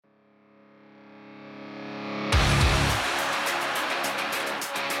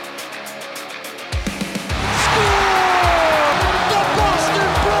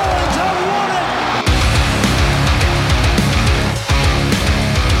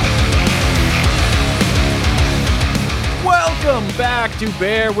Welcome back to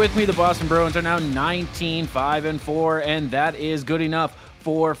Bear With Me. The Boston Bruins are now 19-5-4, and that is good enough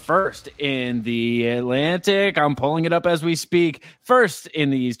for first in the Atlantic. I'm pulling it up as we speak. First in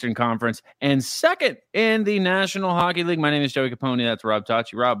the Eastern Conference and second in the National Hockey League. My name is Joey Capone. That's Rob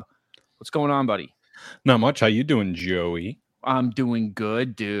Tachi. Rob, what's going on, buddy? Not much. How you doing, Joey? I'm doing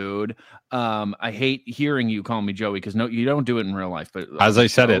good, dude. I hate hearing you call me Joey because no, you don't do it in real life. But as I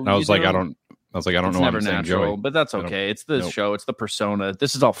said it, I was like, I don't know. Never I'm natural, Joey. But that's okay. It's the show. It's the persona.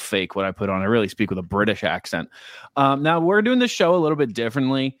 This is all fake. What I put on. I really speak with a British accent. Now we're doing this show a little bit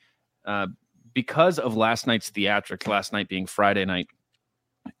differently because of last night's theatrics. Last night being Friday night,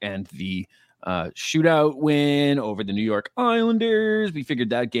 and the shootout win over the New York Islanders. We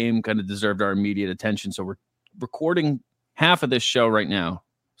figured that game kind of deserved our immediate attention, so we're recording half of this show right now,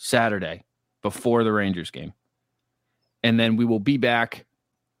 Saturday, before the Rangers game, and then we will be back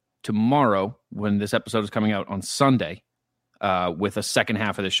tomorrow when this episode is coming out on Sunday with a second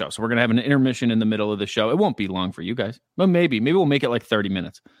half of the show. So we're going to have an intermission in the middle of the show. It won't be long for you guys, but maybe we'll make it like 30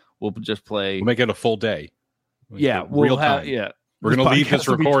 minutes. We'll just play. We'll make it a full day. Yeah. Real time. Yeah. We're going to leave this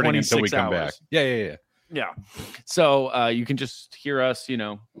recording until we come back. Yeah. So you can just hear us,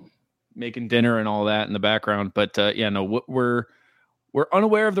 making dinner and all that in the background. But we're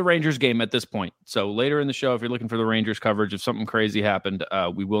unaware of the Rangers game at this point. So later in the show, if you're looking for the Rangers coverage, if something crazy happened,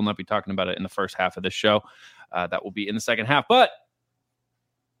 we will not be talking about it in the first half of this show. That will be in the second half. But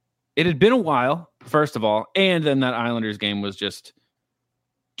it had been a while, first of all, and then that Islanders game was just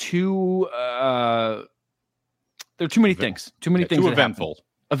too. There are too many things. Too many things. Too eventful.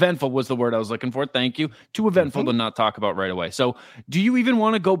 Eventful was the word I was looking for. Thank you. Too eventful to not talk about right away. So, do you even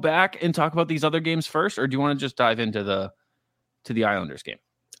want to go back and talk about these other games first, or do you want to just dive into the Islanders game?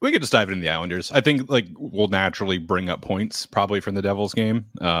 We could just dive into the Islanders. I think we'll naturally bring up points probably from the Devils game.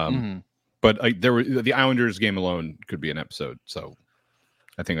 But the Islanders game alone could be an episode. So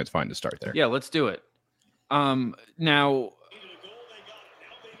I think it's fine to start there. Yeah, let's do it. Now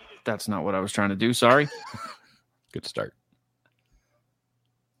that's not what I was trying to do. Sorry. Good start.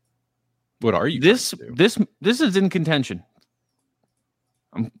 What are you? This is in contention.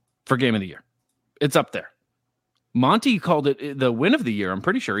 For game of the year. It's up there. Monty called it the win of the year. I'm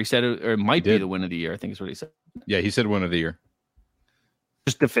pretty sure he said it might be the win of the year. I think is what he said. Yeah, he said win of the year.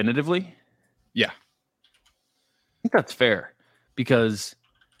 Just definitively? Yeah. I think that's fair because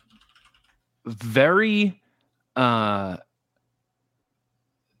very often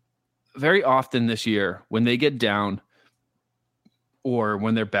this year when they get down or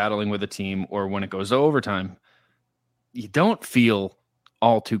when they're battling with a team or when it goes to overtime, you don't feel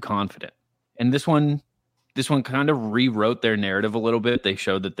all too confident. And this one kind of rewrote their narrative a little bit. They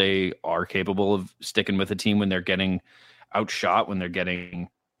showed that they are capable of sticking with a team when they're getting outshot, when they're getting,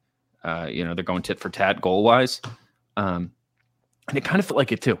 they're going tit for tat goal wise. And it kind of felt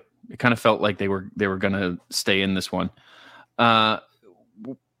like it too. It kind of felt like they were going to stay in this one.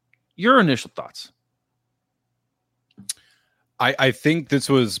 Your initial thoughts? I think this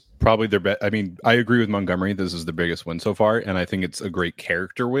was probably their best. I mean, I agree with Montgomery. This is the biggest win so far, and I think it's a great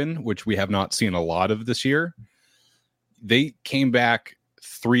character win, which we have not seen a lot of this year. They came back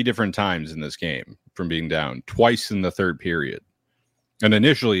 3 different times in this game from being down, twice in the third period, and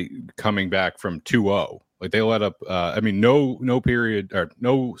initially coming back from 2-0. Like they let up. No period or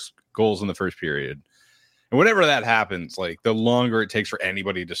no goals in the first period, and whenever that happens, like the longer it takes for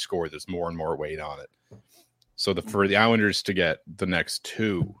anybody to score, there's more and more weight on it. So for the Islanders to get the next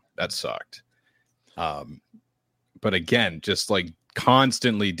 2, that sucked. But again, just like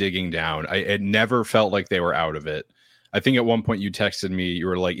constantly digging down. It never felt like they were out of it. I think at one point you texted me, you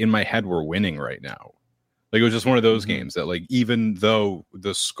were like, in my head, we're winning right now. Like it was just one of those games that like, even though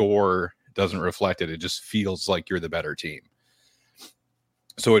the score doesn't reflect it, it just feels like you're the better team.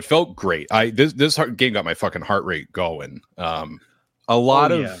 So it felt great. This game got my fucking heart rate going. We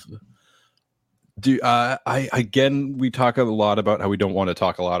talk a lot about how we don't want to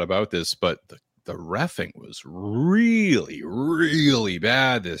talk a lot about this, but the reffing was really, really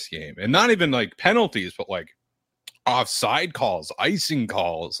bad this game. And not even like penalties, but like offside calls, icing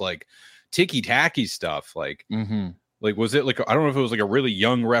calls, like ticky-tacky stuff. Like, like was it like, I don't know if it was like a really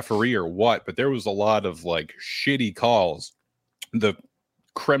young referee or what, but there was a lot of like shitty calls. The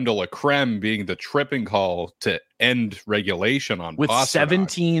creme de la creme being the tripping call to end regulation on with Pasternak.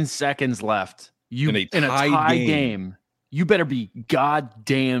 17 seconds left. In a tie game, you better be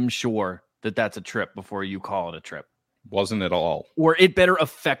goddamn sure that that's a trip before you call it a trip. Wasn't at all. Or it better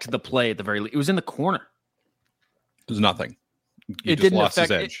affect the play at the very least. It was in the corner. It was nothing. It didn't lost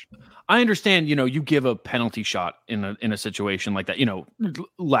affect his edge. I understand, you give a penalty shot in a situation like that,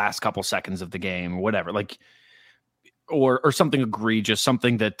 last couple seconds of the game or whatever. Like, or something egregious,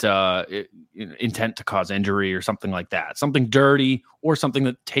 something that intent to cause injury or something like that, something dirty or something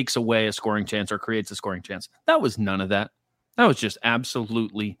that takes away a scoring chance or creates a scoring chance. That was none of that. That was just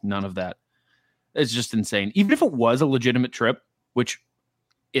absolutely none of that. It's just insane. Even if it was a legitimate trip, which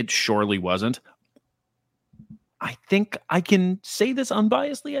it surely wasn't, I think I can say this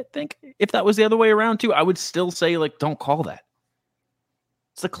unbiasedly. I think if that was the other way around too, I would still say, like, don't call that.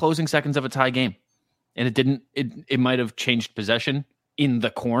 It's the closing seconds of a tie game. And it might have changed possession in the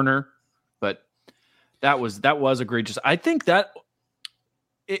corner, but that was egregious. I think that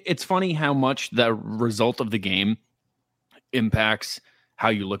it's funny how much the result of the game impacts how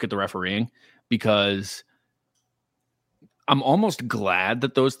you look at the refereeing, because I'm almost glad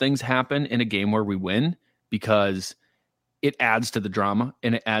that those things happen in a game where we win, because it adds to the drama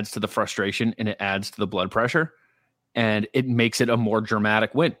and it adds to the frustration and it adds to the blood pressure. And it makes it a more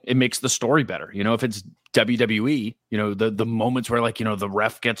dramatic win. It makes the story better. You know, if it's WWE, you know, the moments where, like, you know, the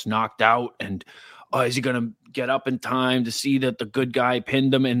ref gets knocked out and, oh, is he going to get up in time to see that the good guy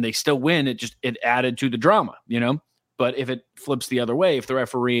pinned him and they still win? It added to the drama, you know? But if it flips the other way, if the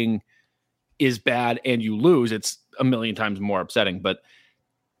refereeing is bad and you lose, it's a million times more upsetting. But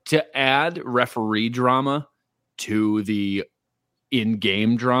to add referee drama to the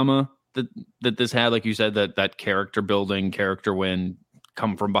in-game drama that this had, like you said, that character building, character win,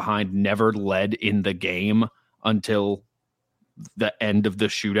 come from behind, never led in the game until the end of the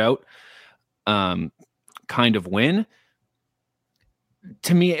shootout, kind of win.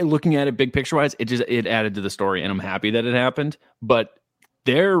 To me, looking at it big picture wise, it added to the story, and I'm happy that it happened. But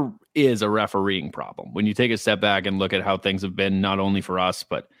there is a refereeing problem when you take a step back and look at how things have been, not only for us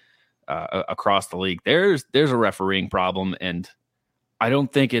but across the league. There's a refereeing problem, and I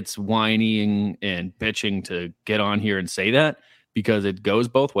don't think it's whining and bitching to get on here and say that, because it goes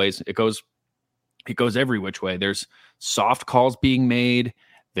both ways. It goes every which way. There's soft calls being made.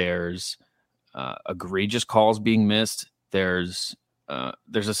 There's egregious calls being missed. There's a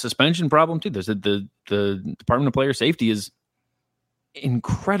suspension problem too. There's the Department of Player Safety is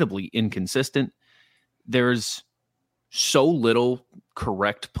incredibly inconsistent. There's so little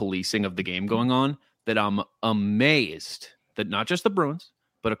correct policing of the game going on that I'm amazed that not just the Bruins,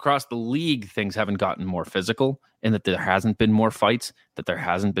 but across the league, things haven't gotten more physical, and that there hasn't been more fights, that there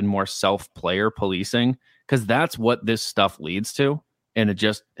hasn't been more self-player policing, because that's what this stuff leads to, and it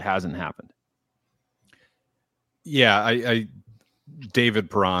just hasn't happened. Yeah, I David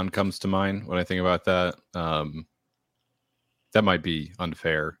Perron comes to mind when I think about that. That might be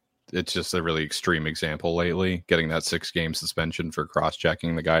unfair. It's just a really extreme example lately, getting that 6-game suspension for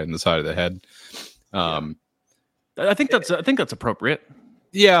cross-checking the guy in the side of the head. I think that's appropriate.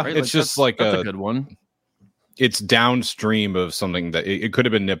 Yeah, right? it's just that's a good one. It's downstream of something that it could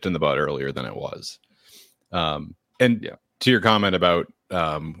have been nipped in the bud earlier than it was. To your comment about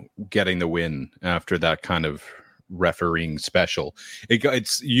getting the win after that kind of refereeing special,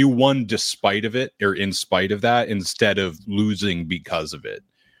 it's you won despite of it, or in spite of that, instead of losing because of it.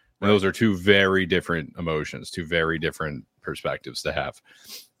 Right. Those are two very different emotions, two very different perspectives to have.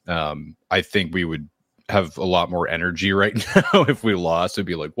 I think we would have a lot more energy right now if we lost. It'd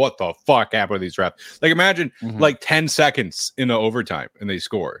be like, what the fuck happened to these refs? Like, imagine like 10 seconds in the overtime and they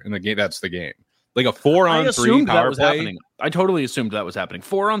score in the game. That's the game. Like a 4-on-3 power play. Happening. I totally assumed that was happening.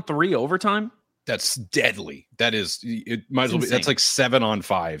 4-on-3 overtime. That's deadly. That is, it might as well be. That's like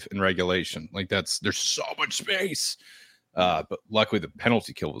 7-on-5 in regulation. Like there's so much space. But luckily the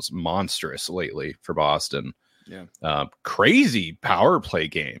penalty kill was monstrous lately for Boston. Yeah. Crazy power play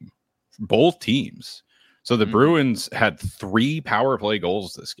game for both teams. So the Bruins had 3 power play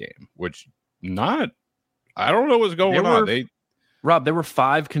goals this game, which I don't know what's going on. There were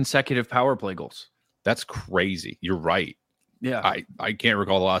 5 consecutive power play goals. That's crazy. You're right. Yeah. I can't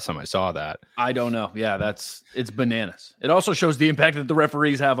recall the last time I saw that. I don't know. Yeah, it's bananas. It also shows the impact that the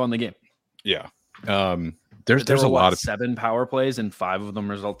referees have on the game. Yeah. There's a lot of 7 power plays and 5 of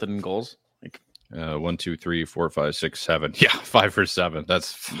them resulted in goals. Like 1, 2, 3, 4, 5, 6, 7. Yeah, 5 for 7.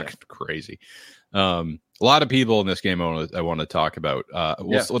 That's fucking crazy. A lot of people in this game I want to talk about.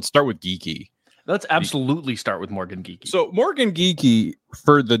 Let's start with Geeky. Let's absolutely start with Morgan Geeky. So Morgan Geeky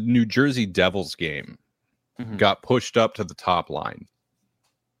for the New Jersey Devils game got pushed up to the top line.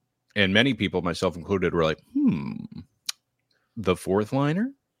 And many people, myself included, were like, the fourth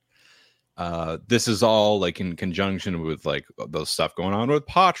liner? This is all like in conjunction with like the stuff going on with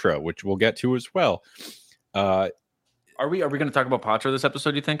Poitras, which we'll get to as well. Are we going to talk about Poitras this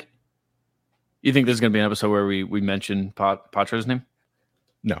episode, you think? You think this is going to be an episode where we mention Poitras' name?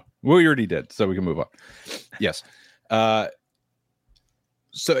 No. We already did, so we can move on. Yes.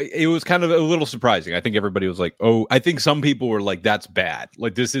 So it was kind of a little surprising. I think everybody was like, oh, I think some people were like, that's bad.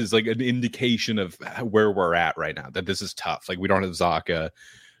 Like, this is like an indication of where we're at right now, that this is tough. Like, we don't have Zacha.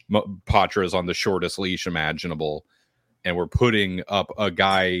 Poitras on the shortest leash imaginable. And we're putting up a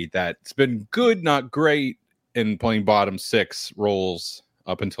guy that's been good, not great, in playing bottom six roles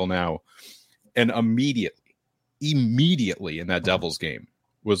up until now. And immediately in that Devils game,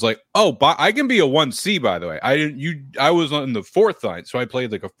 was like, oh, but I can be a 1C, by the way. I was on the fourth line, so I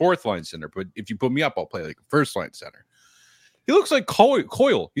played like a fourth line center. But if you put me up, I'll play like a first line center. He looks like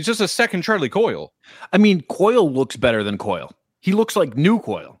Coyle. He's just a second Charlie Coyle. I mean, Coyle looks better than Coyle. He looks like new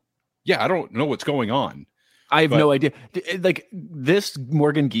Coyle. Yeah, I don't know what's going on. I have no idea. Like, this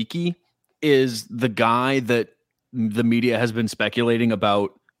Morgan Geekie is the guy that the media has been speculating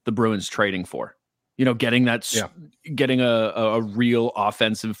about the Bruins trading for. You know, getting a real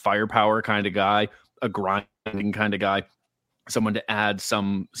offensive firepower kind of guy, a grinding kind of guy, someone to add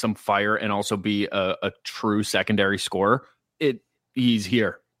some fire and also be a true secondary scorer. He's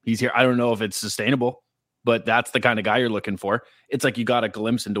here. I don't know if it's sustainable, but that's the kind of guy you're looking for. It's like you got a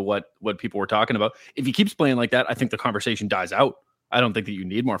glimpse into what people were talking about. If he keeps playing like that, I think the conversation dies out. I don't think that you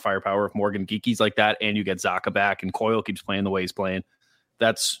need more firepower if Morgan Geekie's like that and you get Zacha back and Coyle keeps playing the way he's playing.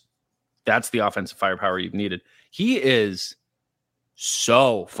 That's the offensive firepower you've needed. He is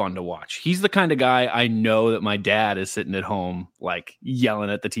so fun to watch. He's the kind of guy I know that my dad is sitting at home, like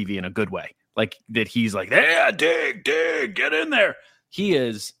yelling at the TV in a good way. Like that he's like, yeah, dig, get in there. He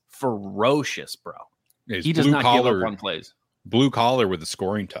is ferocious, bro. He does not give up on plays. Blue collar with a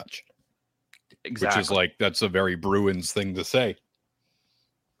scoring touch. Exactly. Which is like, that's a very Bruins thing to say.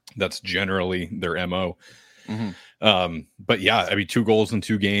 That's generally their MO. Mm-hmm. But yeah, I mean, 2 goals in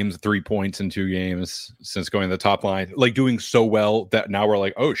 2 games, 3 points in 2 games since going to the top line, like doing so well that now we're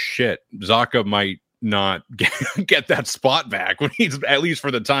like, oh shit, Zacha might not get that spot back when he's, at least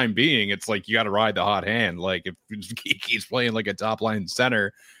for the time being. It's like, you got to ride the hot hand. Like if he's playing like a top line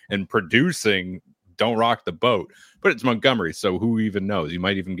center and producing, don't rock the boat. But it's Montgomery, so who even knows? You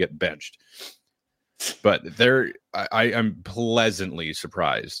might even get benched. But I'm pleasantly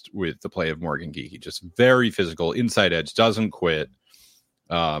surprised with the play of Morgan Geekie. Just very physical, inside edge, doesn't quit.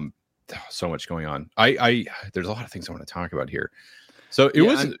 So much going on. There's a lot of things I want to talk about here. So it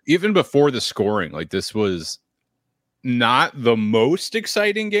was even before the scoring, like this was not the most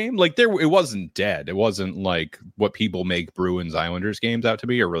exciting game. Like it wasn't dead. It wasn't like what people make Bruins Islanders games out to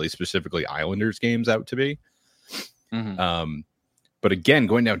be, or really specifically Islanders games out to be. Mm-hmm. But again,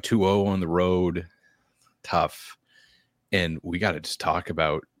 going down 2-0 on the road, tough. And we got to just talk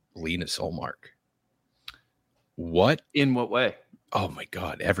about Linus Ullmark. What? In what way? Oh my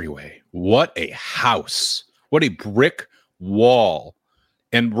God, every way. What a house. What a brick wall.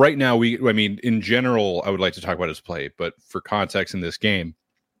 And right now, in general, I would like to talk about his play, but for context in this game,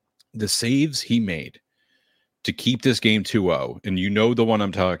 the saves he made to keep this game 2-0, and you know the one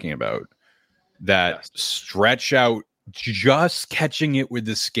I'm talking about, that stretch out, just catching it with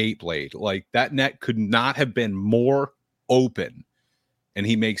the skate blade. Like that net could not have been more open, and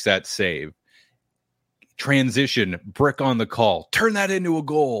he makes that save. Transition, brick on the call, turn that into a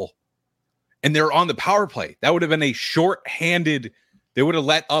goal. And they're on the power play. That would have been a shorthanded. They would have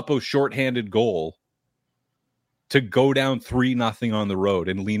let up a shorthanded goal to go down 3-0 on the road.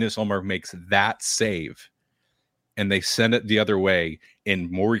 And Linus Ullmark makes that save. And they send it the other way.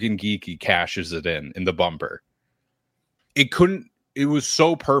 And Morgan Geekie cashes it in the bumper. It was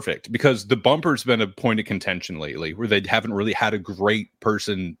so perfect because the bumper's been a point of contention lately where they haven't really had a great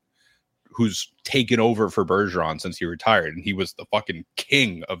person who's taken over for Bergeron since he retired. And he was the fucking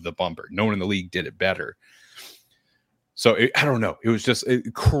king of the bumper. No one in the league did it better. So I don't know. It was just a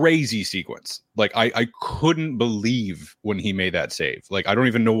crazy sequence. Like I couldn't believe when he made that save. Like I don't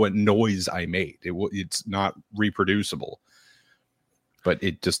even know what noise I made. It's not reproducible. But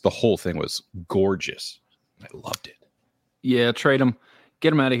the whole thing was gorgeous. I loved it. Yeah, trade him.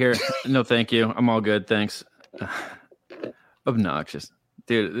 Get him out of here. No, thank you. I'm all good. Thanks. Obnoxious.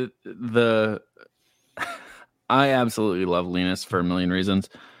 Dude, I absolutely love Linus for a million reasons,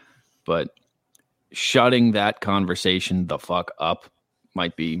 but shutting that conversation the fuck up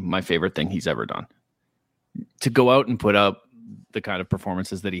might be my favorite thing he's ever done. To go out and put up the kind of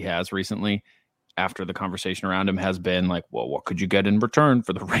performances that he has recently after the conversation around him has been like, well, what could you get in return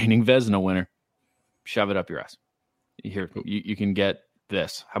for the reigning Vezina winner? Shove it up your ass. Here, you can get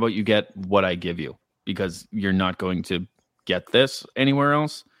this. How about you get what I give you? Because you're not going to get this anywhere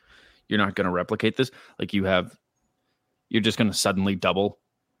else. You're not going to replicate this. Like you're just going to suddenly double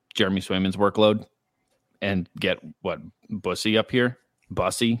Jeremy Swayman's workload and get what Bussy up here.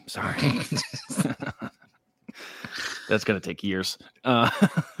 Bussy. Sorry. That's going to take years.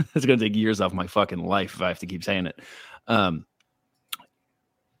 It's going to take years off my fucking life if I have to keep saying it.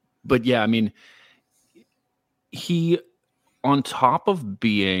 But yeah, I mean, he, on top of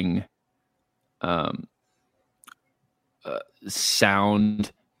being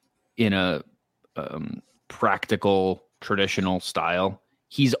sound in a practical, traditional style,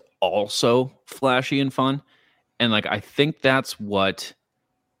 he's also flashy and fun. And like, I think that's what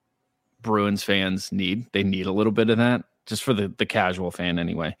Bruins fans need. They need a little bit of that, just for the casual fan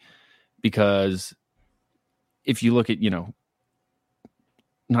anyway. Because if you look at,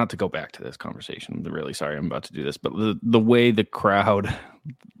 not to go back to this conversation, I'm really sorry I'm about to do this, but the way the crowd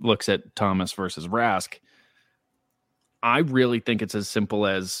looks at Thomas versus Rask, I really think it's as simple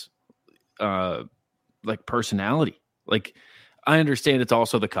as like personality. Like, I understand it's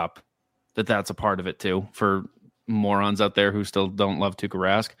also the cup, that's a part of it too, for morons out there who still don't love Tuukka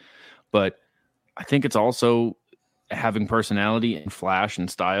Rask. But I think it's also having personality and flash and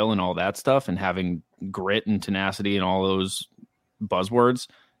style and all that stuff, and having grit and tenacity and all those buzzwords.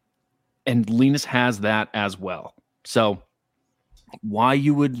 And Linus has that as well. So why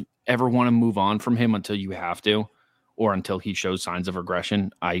you would ever want to move on from him until you have to, or until he shows signs of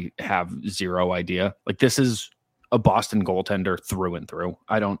regression, I have zero idea. Like, this is a Boston goaltender through and through.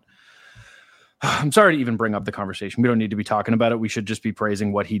 I'm sorry to even bring up the conversation. We don't need to be talking about it. We should just be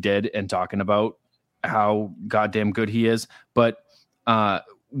praising what he did and talking about how goddamn good he is. But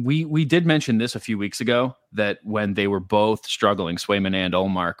we did mention this a few weeks ago, that when they were both struggling, Swayman and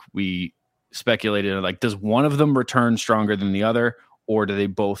Ullmark, we speculated, like, does one of them return stronger than the other, or do they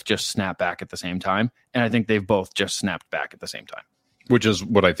both just snap back at the same time? And I think they've both just snapped back at the same time. Which is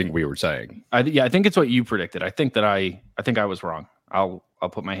what I think we were saying. I think it's what you predicted. I think I was wrong. I'll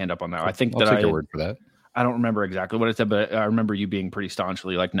put my hand up on that. I think I'll take your word for that. I don't remember exactly what I said, but I remember you being pretty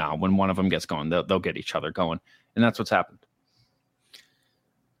staunchly like, nah, when one of them gets going, they'll get each other going. And that's what's happened.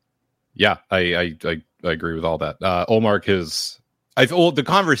 Yeah, I agree with all that. Ullmark the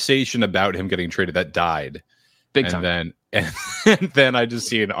conversation about him getting traded, that died. Big time. And then I just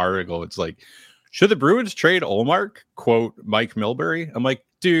see an article. It's like, should the Bruins trade Ullmark? Quote Mike Milbury. I'm like,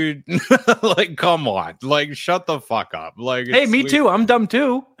 dude, like, come on, like, shut the fuck up. Like, hey, me too. I'm dumb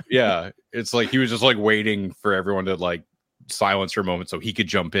too. Yeah, it's like he was just like waiting for everyone to like silence for a moment so he could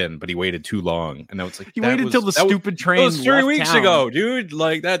jump in, but he waited too long. And now it's like, he waited till the stupid train. That was 3 weeks town. ago, dude.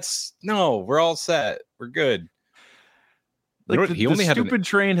 Like, we're all set. We're good. Like, the stupid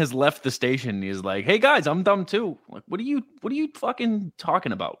train has left the station. He's like, hey guys, I'm dumb too. Like, what are you fucking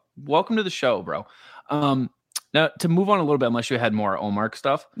talking about? Welcome to the show, bro. Now, to move on a little bit, unless you had more Ullmark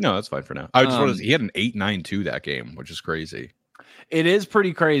stuff. No, that's fine for now. I just wanted he had an 8.92 that game, which is crazy. It is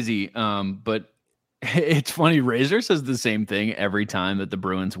pretty crazy. But it's funny. Razor says the same thing every time that the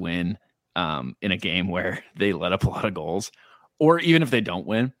Bruins win in a game where they let up a lot of goals, or even if they don't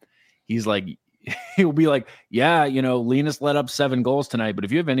win. He's like, he'll be like, yeah, Linus let up 7 goals tonight, but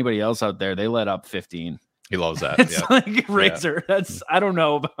if you have anybody else out there, they let up 15. He loves that. It's like Razor. Yeah. I don't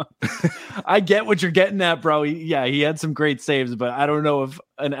know. I get what you're getting at, bro. He had some great saves, but I don't know if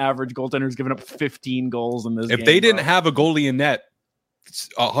an average goaltender is giving up 15 goals in this game. If they didn't have a goalie in net,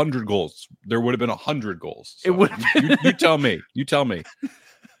 100 goals. There would have been 100 goals. So it would. You tell me. You tell me.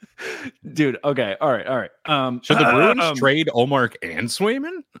 Dude, okay. All right. Should the Bruins trade Ullmark and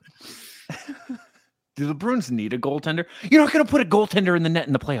Swayman? Do the Bruins need a goaltender? You're not going to put a goaltender in the net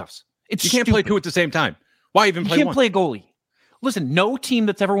in the playoffs. You can't play two at the same time. Why even play one? You can't play a goalie. Listen, no team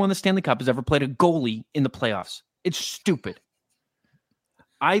that's ever won the Stanley Cup has ever played a goalie in the playoffs. It's stupid.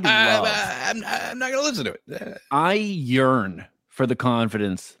 I'm not going to listen to it. I yearn for the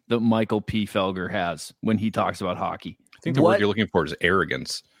confidence that Michael P. Felger has when he talks about hockey. I think the word you're looking for is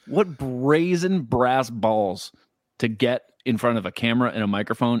arrogance. What brazen brass balls to get in front of a camera and a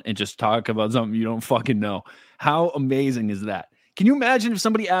microphone and just talk about something you don't fucking know. How amazing is that? Can you imagine if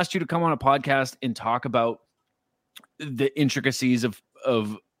somebody asked you to come on a podcast and talk about the intricacies of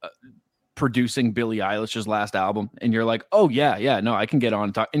producing Billie Eilish's last album, and you're like, oh yeah, no, I can get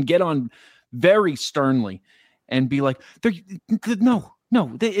on and get on very sternly and be like, no,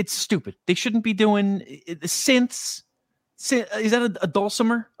 it's stupid. They shouldn't be doing synths. Is that a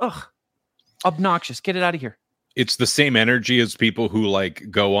dulcimer? Ugh, obnoxious. Get it out of here. It's the same energy as people who like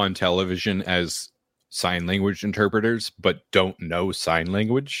go on television as sign language interpreters, but don't know sign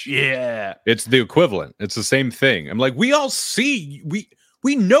language. Yeah. It's the equivalent. It's the same thing. I'm like, we all see,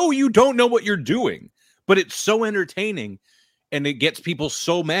 we know you don't know what you're doing, but it's so entertaining and it gets people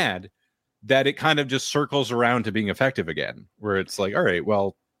so mad that it kind of just circles around to being effective again, where it's like, all right,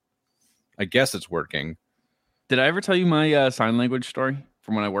 well, I guess it's working. Did I ever tell you my sign language story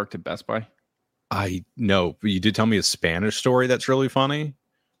from when I worked at Best Buy? I know. You did tell me a Spanish story that's really funny,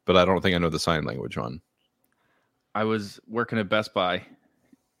 but I don't think I know the sign language one. I was working at Best Buy,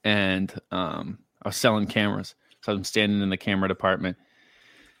 and I was selling cameras. So I'm standing in the camera department,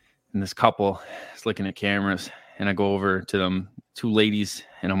 and this couple is looking at cameras, and I go over to them, two ladies,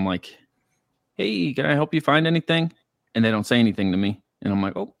 and I'm like, hey, can I help you find anything? And they don't say anything to me. And I'm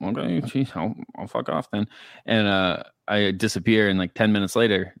like, oh, okay, geez, I'll fuck off then. And I disappear, and like 10 minutes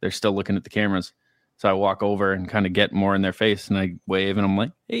later, they're still looking at the cameras. So I walk over and kind of get more in their face, and I wave, and I'm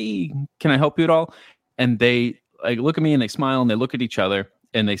like, hey, can I help you at all? And they like look at me, and they smile, and they look at each other,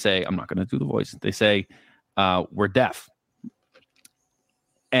 and they say, I'm not going to do the voice. They say, we're deaf.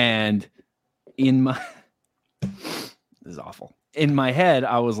 And in my, this is awful. In my head,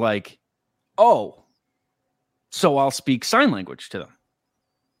 I was like, oh, so I'll speak sign language to them.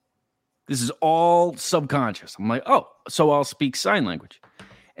 This is all subconscious. I'm like, oh, so I'll speak sign language.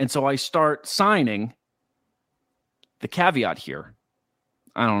 And so I start signing. The caveat here,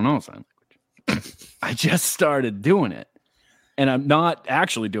 I don't know sign language. I just started doing it. And I'm not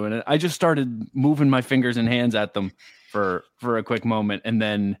actually doing it. I just started moving my fingers and hands at them for a quick moment, and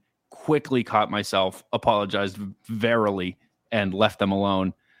then quickly caught myself, apologized verily, and left them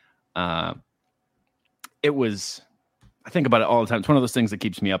alone. It was, I think about it all the time. It's one of those things that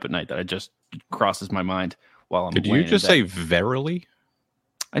keeps me up at night, that it just crosses my mind while I'm. Did you just say verily?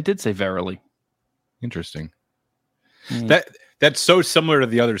 I did say verily. Interesting. That's so similar to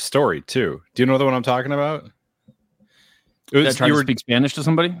the other story too. Do you know the one I'm talking about? You were to speak Spanish to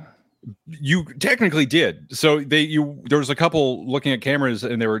somebody? You technically did. So there was a couple looking at cameras,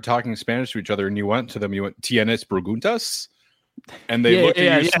 and they were talking Spanish to each other, and you went to them. You went, "Tienes preguntas?" And they looked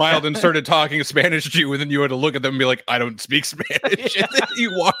at you, smiled, and started talking Spanish to you, and then you had to look at them and be like, "I don't speak Spanish." And then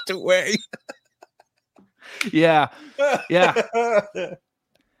you walked away. Yeah.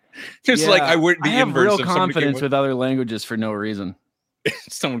 Just like I would. I have real confidence with other languages for no reason.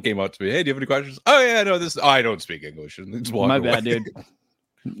 Someone came up to me, "Hey, do you have any questions?" "Oh yeah, no, this I don't speak English." And just my bad, dude.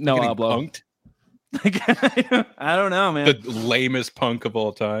 No, hablo. I don't know, man. The lamest punk of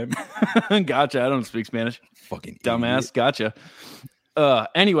all time. Gotcha. I don't speak Spanish. Fucking dumbass. Idiot. Gotcha.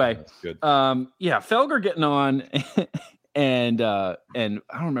 Anyway, good. Felger getting on, and I don't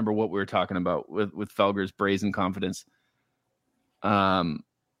remember what we were talking about with Felger's brazen confidence.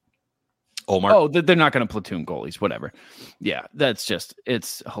 Omar. Oh, they're not going to platoon goalies, whatever. Yeah, that's just,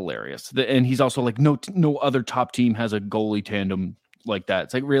 it's hilarious. And he's also like, no other top team has a goalie tandem like that.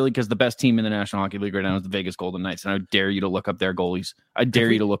 It's like, really? Because the best team in the National Hockey League right now is the Vegas Golden Knights, and I dare you to look up their goalies. I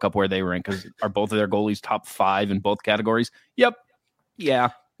dare you to look up where they rank, because are both of their goalies top 5 in both categories? Yep. Yeah.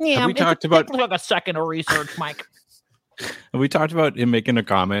 Yeah, we talked about like a second of research, Mike. We talked about him making a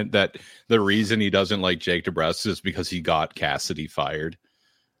comment that the reason he doesn't like Jake DeBrusk is because he got Cassidy fired.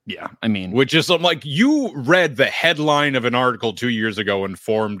 Yeah, I mean, which is, I'm like, you read the headline of an article 2 years ago and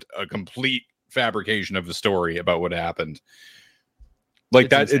formed a complete fabrication of the story about what happened. Like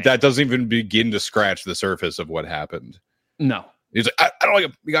that doesn't even begin to scratch the surface of what happened. No, he's like, I don't like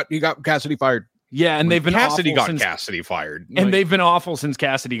him. You got Cassidy fired. Yeah, and they've been Cassidy fired, and like, they've been awful since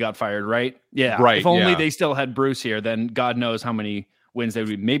Cassidy got fired, right? Yeah, right. If only they still had Bruce here, then God knows how many wins they would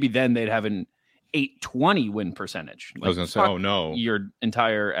be. Maybe then they'd have an 820 win percentage. Like, I was going to say, oh no, your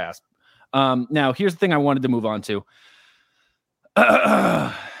entire ass. Now here's the thing I wanted to move on to.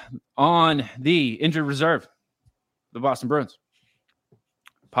 On the injured reserve, the Boston Bruins,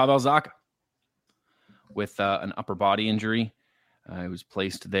 Pavel Zacha with an upper body injury. He was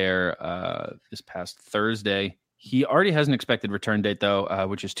placed there this past Thursday. He already has an expected return date, though,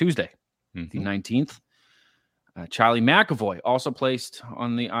 which is Tuesday, the 19th. Charlie McAvoy also placed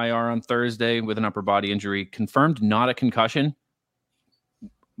on the IR on Thursday with an upper body injury, confirmed not a concussion,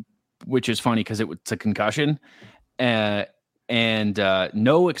 which is funny because it's a concussion, and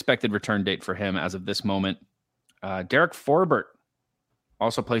no expected return date for him as of this moment. Derek Forbert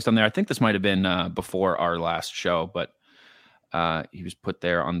also placed on there. I think this might have been before our last show, but he was put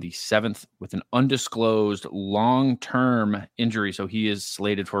there on the 7th with an undisclosed long-term injury. So he is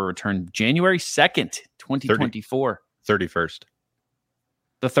slated for a return January 2nd, 2024. 31st.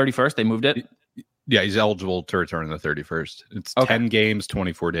 The 31st, they moved it? Yeah, he's eligible to return on the 31st. It's 10 games,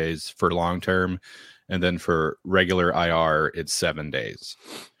 24 days for long-term. And then for regular IR, it's 7 days.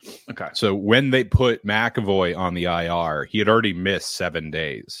 Okay. So when they put McAvoy on the IR, he had already missed 7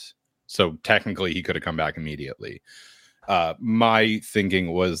 days. So technically he could have come back immediately. My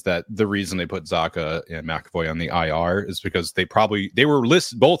thinking was that the reason they put Zacha and McAvoy on the IR is because they were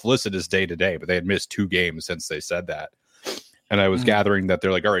both listed as day-to-day, but they had missed 2 games since they said that. And I was gathering that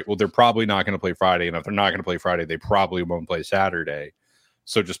they're like, all right, well, they're probably not going to play Friday. And if they're not going to play Friday, they probably won't play Saturday.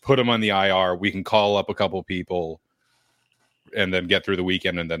 So just put him on the IR. We can call up a couple people and then get through the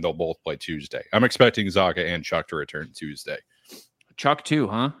weekend, and then they'll both play Tuesday. I'm expecting Zaga and Chuck to return Tuesday. Chuck too,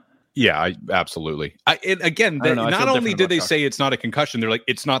 huh? Yeah, absolutely. And again, not only did they say it's not a concussion, they're like,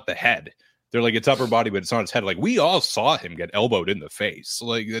 it's not the head. They're like, it's upper body, but it's not his head. Like, we all saw him get elbowed in the face.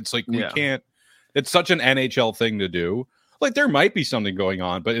 Like, it's like, we can't, it's such an NHL thing to do. Like, there might be something going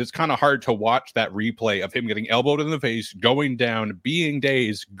on, but it's kind of hard to watch that replay of him getting elbowed in the face, going down, being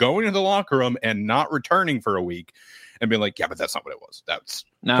dazed, going to the locker room, and not returning for a week, and being like, yeah, but that's not what it was. That's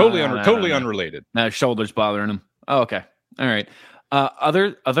totally unrelated. His shoulder's bothering him. Oh, okay. All right.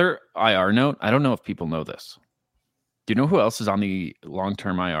 Other IR note, I don't know if people know this. Do you know who else is on the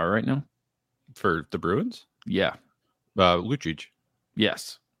long-term IR right now? For the Bruins? Yeah. Lucic.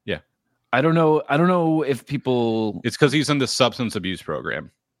 Yes. Yeah. I don't know if people... It's because he's in the substance abuse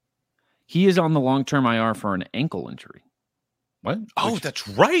program. He is on the long-term IR for an ankle injury. What? That's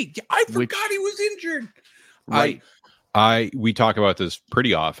right. Yeah, I forgot he was injured. Right. We talk about this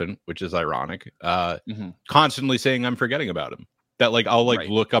pretty often, which is ironic. Constantly saying I'm forgetting about him. That I'll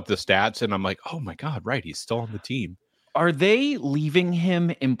look up the stats and I'm like, oh my God, right. He's still on the team. Are they leaving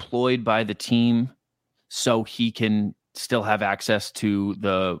him employed by the team so he can still have access to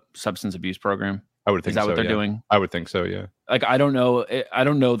the substance abuse program? I would think so. Is that what they're doing? I would think so, yeah. I don't know. I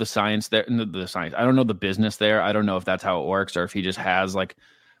don't know the science there. The science. I don't know the business there. I don't know if that's how it works or if he just has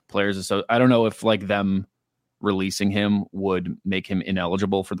players. So I don't know if them releasing him would make him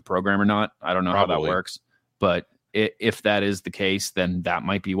ineligible for the program or not. I don't know how that works. But if that is the case, then that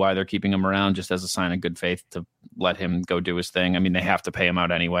might be why they're keeping him around, just as a sign of good faith to let him go do his thing. I mean, they have to pay him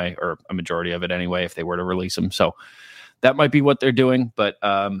out anyway, or a majority of it anyway, if they were to release him. So that might be what they're doing. But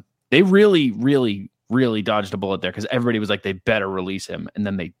they really, really, really dodged a bullet there because everybody was like, they better release him. And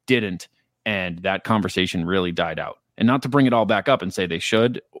then they didn't. And that conversation really died out. And not to bring it all back up and say they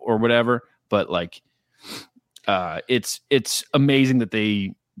should or whatever, but it's amazing that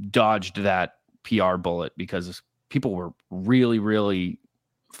they dodged that PR bullet because people were really, really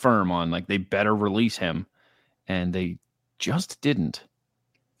firm on they better release him, and they just didn't.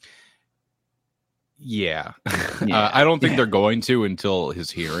 Yeah. I don't think they're going to until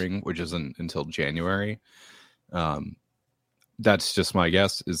his hearing, which isn't until January. That's just my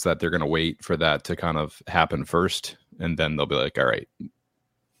guess, is that they're going to wait for that to kind of happen first, and then they'll be like, all right,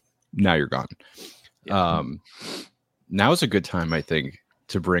 now you're gone. Yeah. Now is a good time, I think,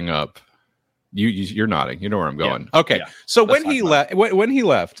 to bring up. You're nodding. You know where I'm going. Yeah. Okay. Yeah. So when he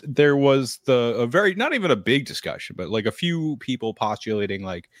left, there was a very, not even a big discussion, but a few people postulating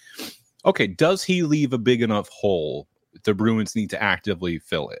okay, does he leave a big enough hole? The Bruins need to actively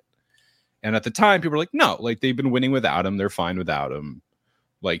fill it. And at the time, people were like, no, they've been winning without him. They're fine without him.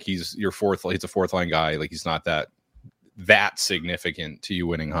 He's a fourth line guy. He's not that significant to you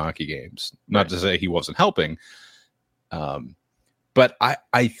winning hockey games. Not to say he wasn't helping. But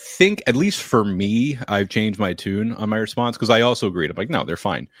I think, at least for me, I've changed my tune on my response because I also agreed. I'm like, no, they're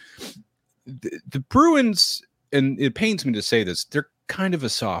fine. The Bruins, and it pains me to say this, they're kind of a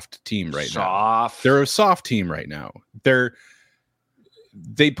soft team right now. They're a soft team right now.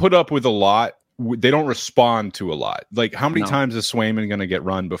 They put up with a lot. They don't respond to a lot. How many times is Swayman going to get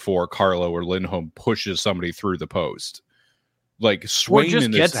run before Carlo or Lindholm pushes somebody through the post?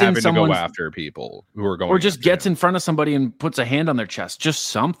 Swayman is having to go after people who are going, or just gets in front of somebody and puts a hand on their chest, just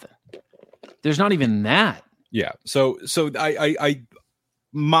something. There's not even that. Yeah. So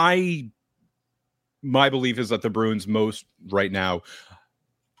my belief is that the Bruins most right now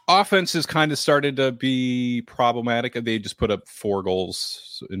offense has kind of started to be problematic. They just put up 4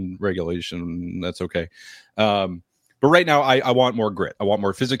 goals in regulation. That's okay. But right now, I want more grit. I want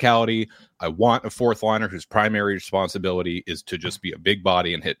more physicality. I want a fourth liner whose primary responsibility is to just be a big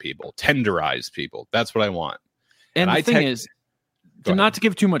body and hit people, tenderize people. That's what I want. And the thing is, not to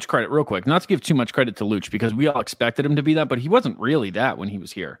give too much credit, real quick, not to give too much credit to Luch, because we all expected him to be that, but he wasn't really that when he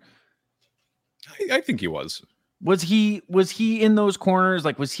was here. I think he was. Was he in those corners?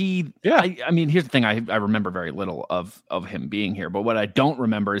 Was he? Yeah. I mean, here's the thing. I remember very little of him being here, but what I don't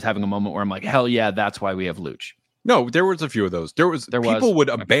remember is having a moment where I'm like, hell yeah, that's why we have Luch. No, there was a few of those. People would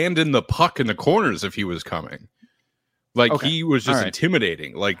abandon the puck in the corners if he was coming. He was just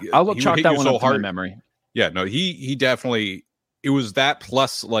intimidating. I'll look chalk that one up to my memory. Yeah, no, he definitely. It was that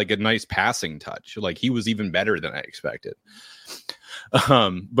plus a nice passing touch. He was even better than I expected.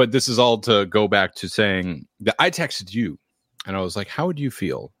 But this is all to go back to saying that I texted you, and I was like, "How would you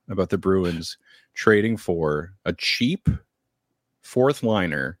feel about the Bruins trading for a cheap fourth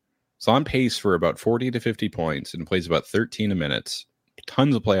liner?" It's on pace for about 40 to 50 points and plays about 13 a minute.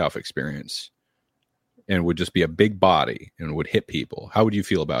 Tons of playoff experience. and would just be a big body and would hit people. How would you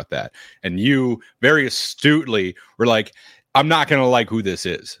feel about that? And you very astutely were like, I'm not going to like who this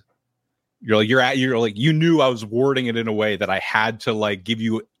is. You're like, you knew I was wording it in a way that I had to like give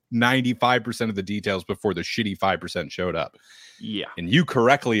you 95% of the details before the shitty 5% showed up. Yeah. And you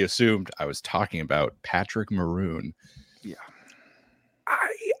correctly assumed I was talking about Patrick Maroon. Yeah.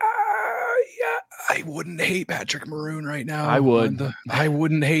 I wouldn't hate Patrick Maroon right now. I would. I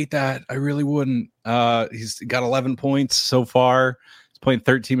wouldn't hate that. I really wouldn't. He's got 11 points so far. He's playing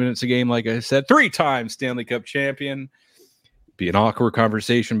 13 minutes a game, like I said. 3-time Stanley Cup champion. Be an awkward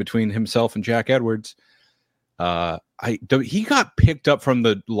conversation between himself and Jack Edwards. He got picked up from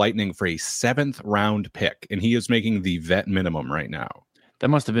the Lightning for a 7th round pick, and he is making the vet minimum right now. That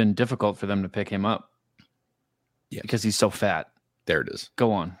must have been difficult for them to pick him up. Yeah, because he's so fat. There it is.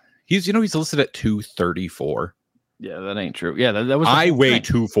 Go on. He's listed at 234. Yeah, that ain't true. Yeah, that was. I weigh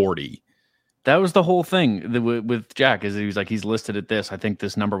 240. That was the whole thing with Jack. Is he was like, he's listed at this. I think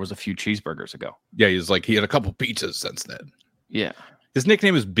this number was a few cheeseburgers ago. Yeah, he had a couple pizzas since then. Yeah, his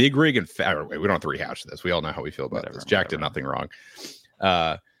nickname is Big Rig and Fat. Wait, we don't have to rehash this. We all know how we feel about this. Jack did nothing wrong.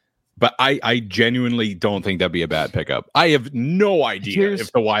 But I genuinely don't think that'd be a bad pickup. I have no idea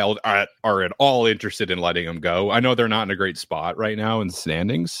if the Wild are at all interested in letting him go. I know they're not in a great spot right now in the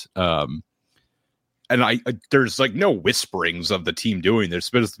standings. And there's like no whisperings of the team doing this,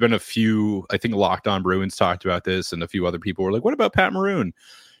 but it's been a few. I think Locked On Bruins talked about this, and a few other people were like, "What about Pat Maroon?"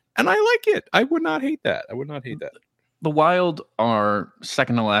 And I like it. I would not hate that. The Wild are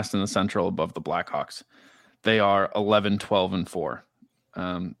second to last in the Central, above the Blackhawks. They are 11, 12, and 4.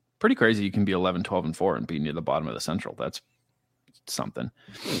 Pretty crazy. You can be 11, 12, and 4 and be near the bottom of the Central. That's something.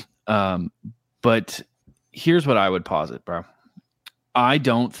 But here's what I would posit, bro. I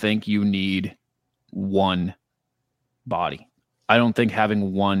don't think you need one body. I don't think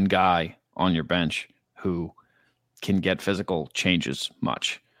having one guy on your bench who can get physical changes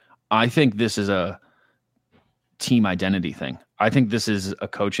much. I think this is a team identity thing. I think this is a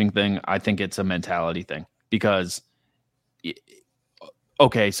coaching thing. I think it's a mentality thing because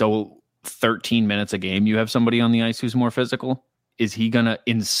okay, so 13 minutes a game, you have somebody on the ice who's more physical. Is he going to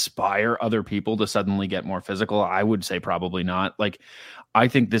inspire other people to suddenly get more physical? I would say probably not. Like, I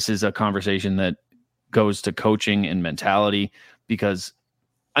think this is a conversation that goes to coaching and mentality because,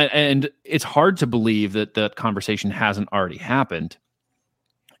 and it's hard to believe that that conversation hasn't already happened,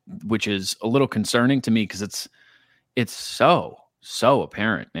 which is a little concerning to me because it's so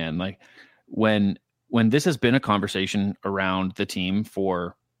apparent, man. Like when this has been a conversation around the team for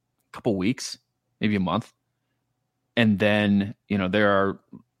a couple weeks, maybe a month, and then, there are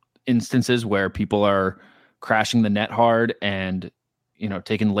instances where people are crashing the net hard and,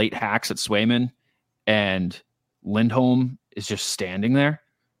 taking late hacks at Swayman, and Lindholm is just standing there,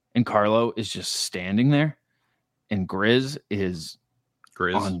 and Carlo is just standing there, and Grizz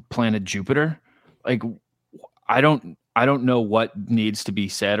on planet Jupiter. Like, I don't know what needs to be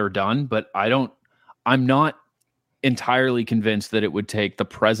said or done, but I'm not entirely convinced that it would take the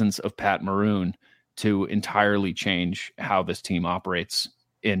presence of Pat Maroon to entirely change how this team operates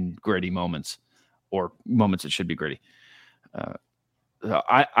in gritty moments or moments that should be gritty.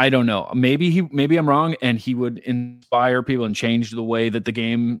 I don't know. Maybe I'm wrong, and he would inspire people and change the way that the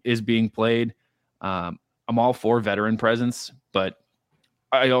game is being played. I'm all for veteran presence, but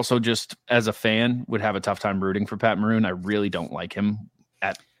I also just, as a fan, would have a tough time rooting for Pat Maroon. I really don't like him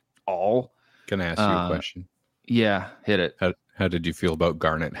at all. Can I ask you a question? Yeah, hit it. How did you feel about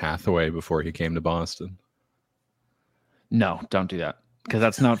Garnet Hathaway before he came to Boston? No, don't do that. Because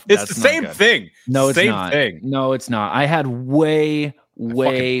that's not. It's the same thing. No, it's same not. thing. No, it's not. I had way.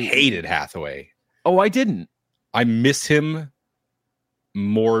 I hated Hathaway. Oh, I didn't. I miss him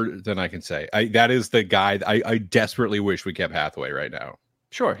more than I can say. That is the guy. I desperately wish we kept Hathaway right now.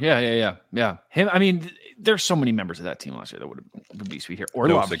 Sure. Yeah. Him. I mean, there's so many members of that team last year that would be sweet here.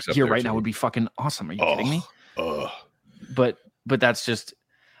 Orlov here right now would be fucking awesome. Are you kidding me? But that's just.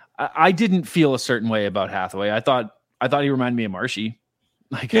 I didn't feel a certain way about Hathaway. I thought he reminded me of Marshy.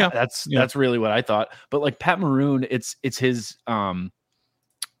 Like, yeah, that's really what I thought. But like Pat Maroon, it's his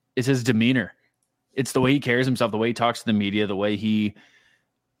demeanor. It's the way he carries himself, the way he talks to the media, the way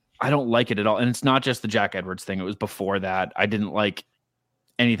I don't like it at all. And it's not just the Jack Edwards thing. It was before that. I didn't like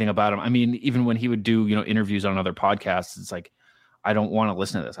anything about him. I mean, even when he would do, interviews on other podcasts, it's like, I don't want to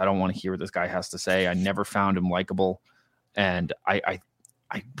listen to this. I don't want to hear what this guy has to say. I never found him likable. And I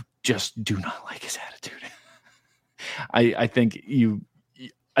just do not like his attitude. I think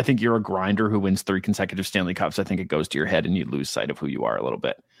you're a grinder who wins 3 consecutive Stanley Cups. I think it goes to your head and you lose sight of who you are a little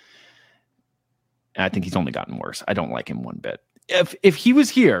bit. And I think he's only gotten worse. I don't like him one bit. If he was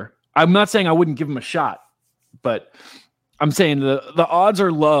here, I'm not saying I wouldn't give him a shot, but I'm saying the odds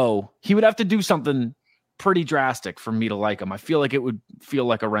are low. He would have to do something pretty drastic for me to like him. I feel like it would feel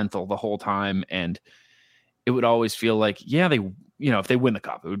like a rental the whole time, and it would always feel like, yeah, they, if they win the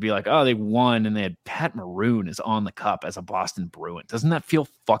cup, it would be like, oh, they won, and they had Pat Maroon is on the cup as a Boston Bruin. Doesn't that feel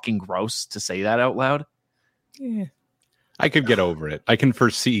fucking gross to say that out loud? Yeah. I could get over it. I can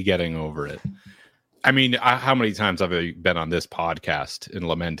foresee getting over it. I mean, how many times have I been on this podcast and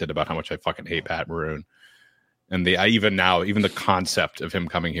lamented about how much I fucking hate Pat Maroon? And even the concept of him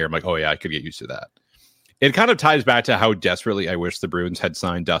coming here, I'm like, oh yeah, I could get used to that. It kind of ties back to how desperately I wish the Bruins had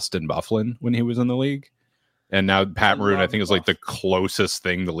signed Dustin Byfuglien when he was in the league. And now Pat Maroon, I think, is like the closest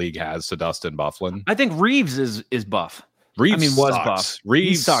thing the league has to Dustin Byfuglien. I think Reeves is buff. Reeves was sucks. buff. Reeves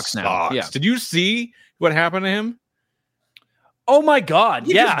he sucks now. Yeah. Did you see what happened to him? Oh my God!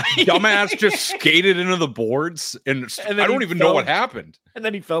 Yeah, dumbass just skated into the boards, and I don't even know what happened. And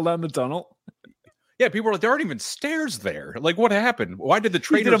then he fell down the tunnel. Yeah, people were like, there aren't even stairs there. Like, what happened? Why did the He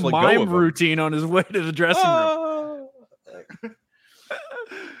trainers did a mime routine on his way to the dressing room?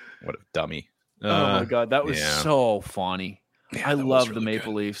 What a dummy! Oh my God, that was so funny. Yeah, I love the really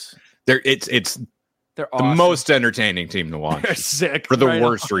Maple Leafs. They're awesome. The most entertaining team to watch. They're sick for the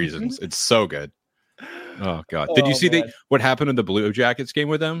worst reasons. It's so good. Oh God! Did you see what happened in the Blue Jackets game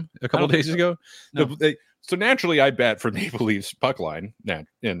with them a couple days ago? No. So naturally, I bet for Maple Leafs puck line. Now,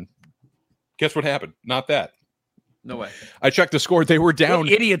 and guess what happened? Not that. No way. I checked the score. They were down.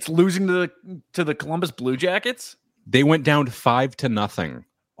 What idiots losing to the Columbus Blue Jackets. They went down 5-0.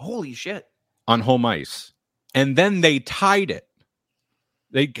 Holy shit! On home ice, and then they tied it.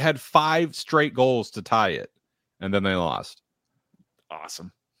 They had 5 straight goals to tie it, and then they lost.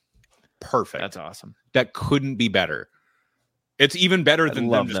 Awesome. Perfect. That's awesome. That couldn't be better. It's even better than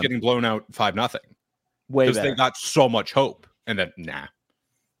them just getting blown out 5-0. Way better. Because they got so much hope. And then, nah.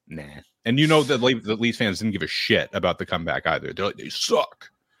 And the Leafs fans didn't give a shit about the comeback either. They're like, they suck.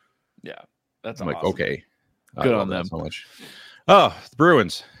 Yeah. That's I'm awesome. like, okay. Good on them. So much. Oh, the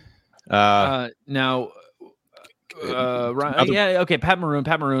Bruins. Now, okay, Pat Maroon.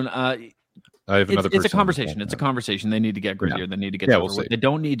 I have another. It's a conversation. It's a conversation. They need to get grittier. They need to get. Yeah, we'll see. What they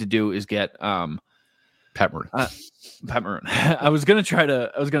don't need to do is get Pat Maroon. Pat Maroon. I was gonna try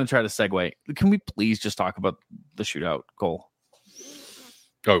to segue. Can we please just talk about the shootout goal?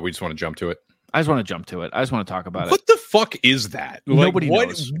 Oh, we just want to jump to it. I just want to jump to it. I just want to talk about it. What the fuck is that? Nobody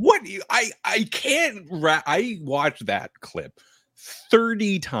knows. What? I can't. I watched that clip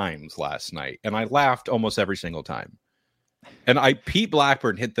 30 times last night, and I laughed almost every single time. And Pete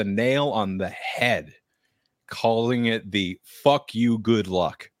Blackburn hit the nail on the head, calling it the "fuck you, good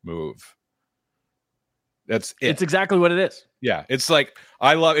luck" move. That's it. It's exactly what it is. Yeah, it's like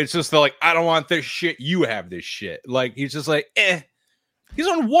it's just like, I don't want this shit. You have this shit. Like, he's just like, He's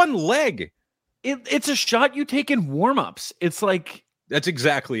on one leg. It's a shot you take in warm-ups. It's like, that's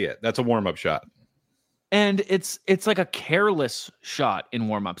exactly it. That's a warm-up shot. And it's like a careless shot in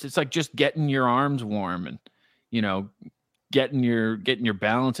warm-ups. It's like just getting your arms warm and, getting your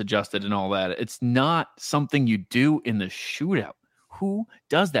balance adjusted and all that. It's not something you do in the shootout. Who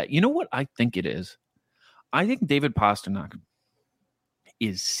does that? You know what I think it is? I think David Pastrnak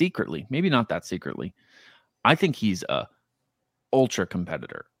is secretly, maybe not that secretly, I think he's a ultra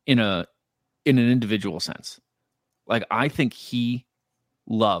competitor in an individual sense. Like, I think he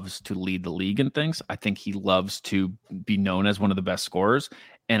loves to lead the league in things. I think he loves to be known as one of the best scorers.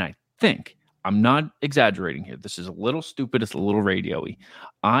 And I think, I'm not exaggerating here, this is a little stupid, it's a little radio-y.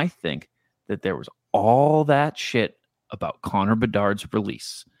 I think that there was all that shit about Connor Bedard's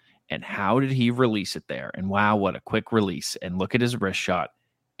release. And how did he release it there? And wow, what a quick release. And look at his wrist shot.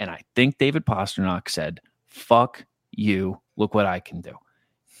 And I think David Pastrnak said, fuck you. Look what I can do.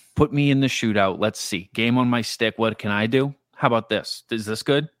 Put me in the shootout. Let's see. Game on my stick. What can I do? How about this? Is this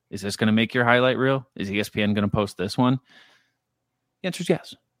good? Is this going to make your highlight reel? Is ESPN going to post this one? The answer is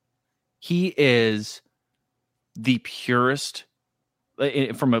yes. He is the purest,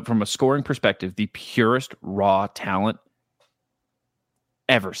 from a scoring perspective, the purest raw talent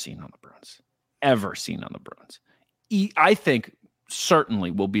ever seen on the Bruins. I think certainly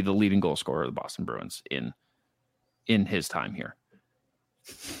will be the leading goal scorer of the Boston Bruins in his time here.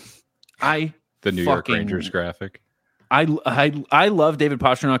 The New York Rangers graphic. I love David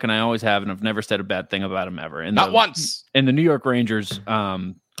Pastrnak, and I always have, and I've never said a bad thing about him ever. And not once. And the New York Rangers,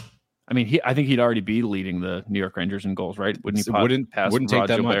 I think he'd already be leading the New York Rangers in goals, right? Wouldn't he? Wouldn't take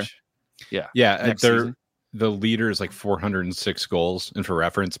that much. Yeah. The leader is like 406 goals, and for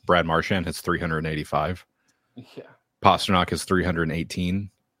reference, Brad Marchand has 385. Yeah. Pastrnak has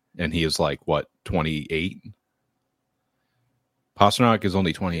 318, and he is like, what, 28? Pastrnak is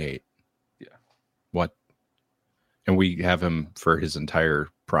only 28. Yeah. What? And we have him for his entire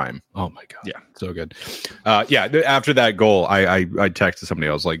prime. Oh my god. Yeah. So good. After that goal, I texted somebody.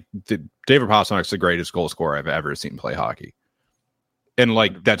 I was like, David Pastrnak's the greatest goal scorer I've ever seen play hockey. And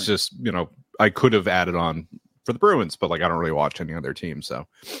like, that's just, I could have added on for the Bruins, but like, I don't really watch any other team. So,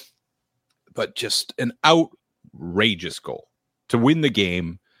 but just an outrageous goal to win the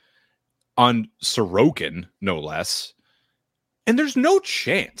game on Sorokin, no less. And there's no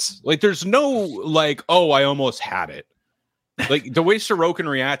chance. Like, there's no like, oh, I almost had it. Like the way Sorokin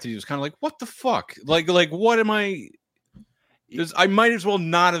reacted, he was kind of like, "What the fuck? Like, what am I? I might as well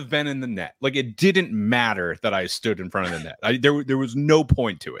not have been in the net. Like, it didn't matter that I stood in front of the net. There was no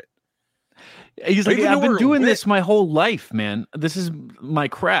point to it." He's like, I've been doing this my whole life, man. This is my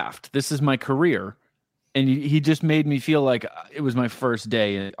craft. This is my career, and he just made me feel like it was my first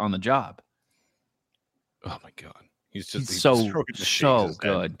day on the job. Oh my god, he's so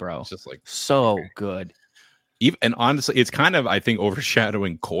good, bro. It's just like so good. And honestly, it's kind of, I think,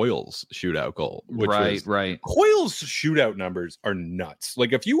 overshadowing Coyle's shootout goal. Right. Coyle's shootout numbers are nuts.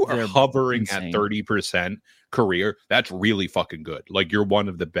 Like, if you are hovering insane at 30% career, that's really fucking good. Like, you're one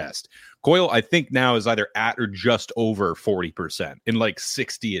of the best. Coyle, I think now is either at or just over 40% in like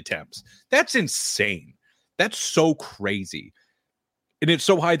 60 attempts. That's insane. That's so crazy. And it's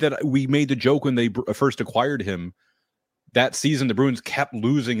so high that we made the joke when they first acquired him. That season, the Bruins kept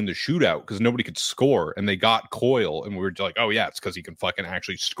losing in the shootout because nobody could score, and they got Coyle, and we were like, oh, yeah, it's because he can fucking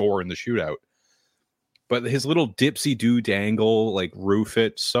actually score in the shootout. But his little dipsy-do dangle, like, roof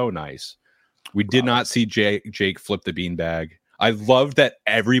it, so nice. We did not see Jake flip the beanbag. I love that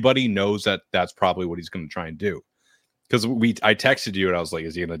everybody knows that that's probably what he's going to try and do. Because I texted you, and I was like,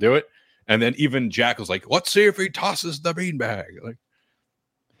 is he going to do it? And then even Jack was like, let's see if he tosses the beanbag. Like,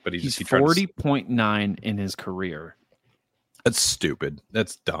 but he's 40.9 in his career. That's stupid.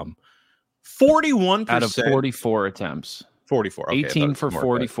 That's dumb. 41% out of 44 attempts. 44. Okay, 18 for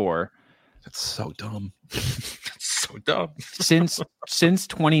 44. That's so dumb. That's so dumb. Since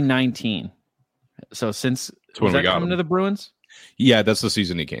 2019. So since when we got him to the Bruins? Yeah, that's the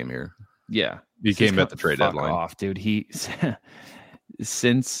season he came here. Yeah. He came at the trade deadline. Off, dude. He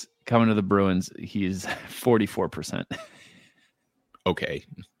since coming to the Bruins, he's 44%. Okay.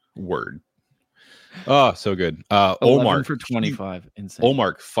 Word. Oh, so good. Omar for 25. Insane.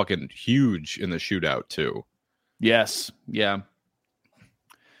 Omar fucking huge in the shootout too. Yes. Yeah.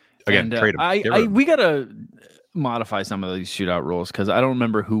 Again, trade him. We gotta modify some of these shootout rules because I don't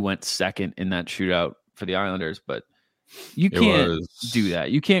remember who went second in that shootout for the Islanders, but you can't do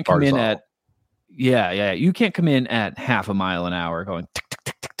that. You can't come in at you can't come in at half a mile an hour going.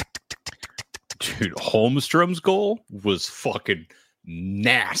 Dude, Holmstrom's goal was fucking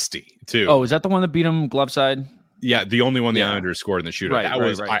nasty too. Oh, is that the one that beat him glove side? Yeah, the only one the Islanders scored in the shootout.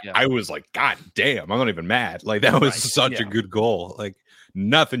 I was like, God damn, I'm not even mad. Like, that was such a good goal. Like,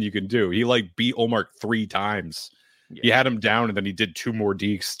 nothing you can do. He like beat Omar 3 times. He had him down, and then he did 2 more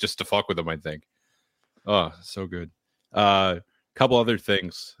dekes just to fuck with him, I think. Oh, so good. Couple other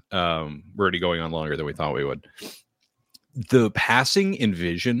things. We're already going on longer than we thought we would. The passing and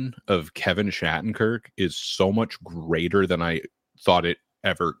vision of Kevin Shattenkirk is so much greater than I thought it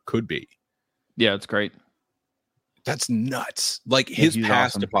ever could be. Yeah, it's great. That's nuts. Like, his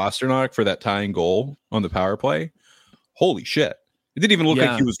pass to Pastrnak for that tying goal on the power play. Holy shit. It didn't even look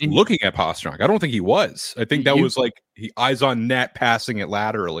like he was looking at Pastrnak. I don't think he was. I think that was like he eyes on net, passing it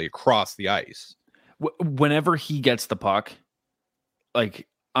laterally across the ice. Whenever he gets the puck, like,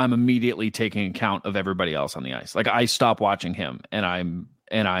 I'm immediately taking account of everybody else on the ice. Like, I stop watching him and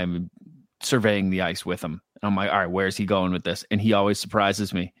I'm surveying the ice with him. And I'm like, all right, where's he going with this? And he always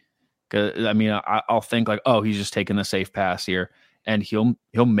surprises me. Cause I mean, I'll think like, oh, he's just taking the safe pass here, and he'll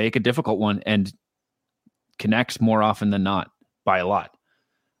make a difficult one and connects more often than not by a lot.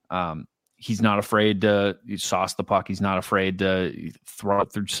 He's not afraid to sauce the puck. He's not afraid to throw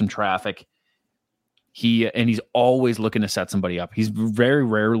it through some traffic. He's always looking to set somebody up. He's very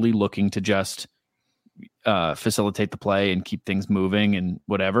rarely looking to just facilitate the play and keep things moving and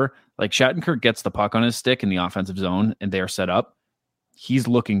whatever. Like, Shattenkirk gets the puck on his stick in the offensive zone and they are set up. He's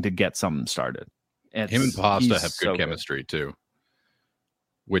looking to get something started. Him and Pasta have good chemistry too.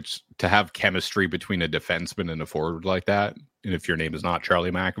 Which, to have chemistry between a defenseman and a forward like that, and if your name is not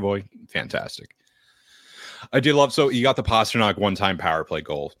Charlie McAvoy, fantastic. I did love, so you got the Pastrnak one-time power play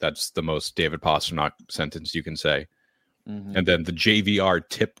goal. That's the most David Pastrnak sentence you can say. Mm-hmm. And then the JVR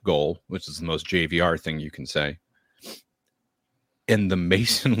tip goal, which is the most JVR thing you can say. And the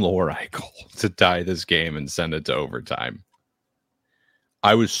Mason Lohrei goal to tie this game and send it to overtime.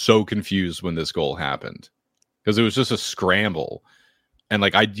 I was so confused when this goal happened. because it was just a scramble. And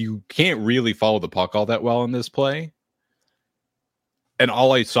like you can't really follow the puck all that well in this play. And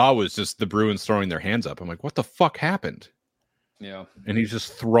all I saw was just the Bruins throwing their hands up. I'm like, what the fuck happened? Yeah. And he's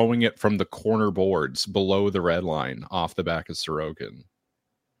just throwing it from the corner boards below the red line off the back of Sorokin.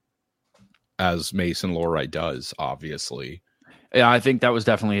 As Mason Lohrei does, obviously. Yeah, I think that was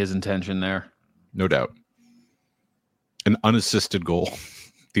definitely his intention there. No doubt. An unassisted goal.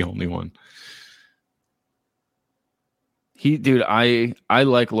 The only one. Dude, I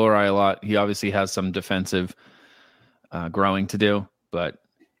like Lohrei a lot. He obviously has some defensive growing to do, but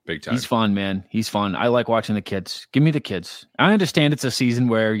big time. He's fun, man. He's fun. I like watching the kids. Give me the kids. I understand it's a season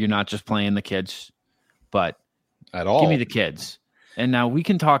where you're not just playing the kids, but at all. Give me the kids. And now we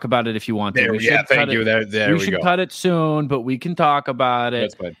can talk about it if you want to. Thank you. There we should go. cut it soon, but we can talk about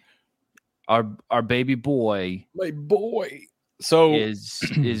it. That's fine. Our baby boy, my boy. So is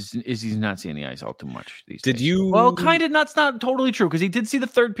he's not seeing the ice all too much these days. Did you? Well, kind of. That's not totally true because he did see the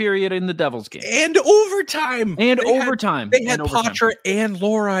third period in the Devils game and overtime. They had Poitras and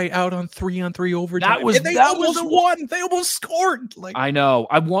Lohrei out on 3-on-3 overtime. They almost won. They almost scored. Like I know.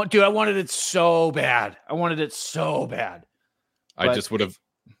 I wanted it so bad. I just would have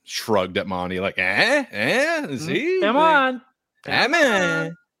shrugged at Monty like, is he? Come on.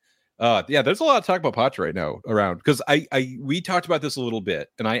 Yeah, there's a lot of talk about Poitras right now around because we talked about this a little bit,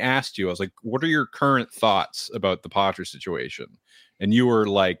 and I asked you, I was like, what are your current thoughts about the Poitras situation? And you were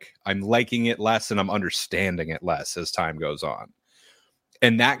like, I'm liking it less and I'm understanding it less as time goes on.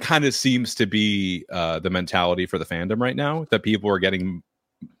 And that kind of seems to be the mentality for the fandom right now, that people are getting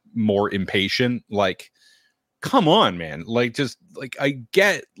more impatient. Like, come on, man. Like, just like I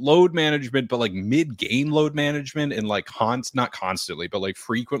get load management, but like mid-game load management and like not constantly, but like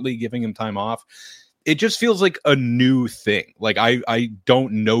frequently giving him time off. It just feels like a new thing. Like I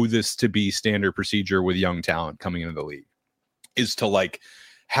don't know this to be standard procedure with young talent coming into the league, is to like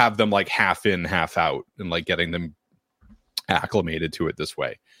have them like half in, half out, and like getting them acclimated to it this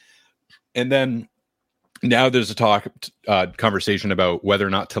way. And then now there's a conversation about whether or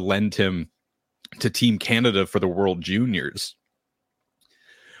not to lend him to Team Canada for the World Juniors,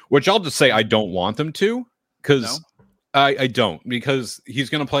 which I'll just say I don't want them to, because I don't, because he's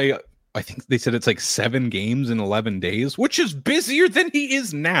going to play, I think they said it's like 7 games in 11 days, which is busier than he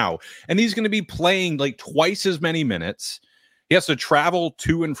is now. And he's going to be playing like twice as many minutes. He has to travel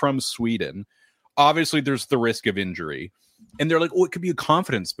to and from Sweden. Obviously, there's the risk of injury. And they're like, oh, it could be a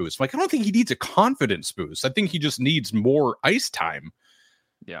confidence boost. Like, I don't think he needs a confidence boost. I think he just needs more ice time.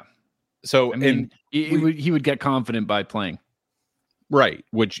 Yeah. So, I mean, he would get confident by playing. Right.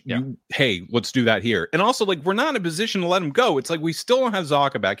 Which, hey, let's do that here. And also, like, we're not in a position to let him go. It's like we still don't have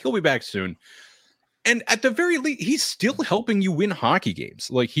Zacha back. He'll be back soon. And at the very least, he's still helping you win hockey games.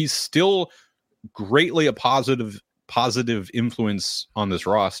 Like, he's still greatly a positive influence on this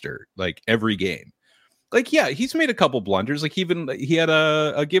roster, like every game. Like, yeah, he's made a couple blunders. Like, he had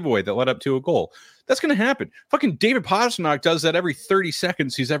a giveaway that led up to a goal. That's going to happen. Fucking David Pastrnak does that every 30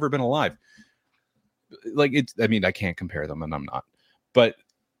 seconds he's ever been alive. Like, I can't compare them, and I'm not. But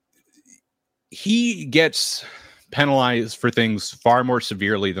he gets penalized for things far more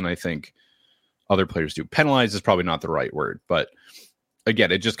severely than I think other players do. Penalized is probably not the right word, but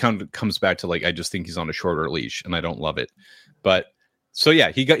again, it just kind of comes back to, like, I just think he's on a shorter leash, and I don't love it. But so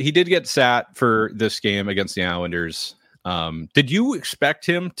yeah, he did get sat for this game against the Islanders. Did you expect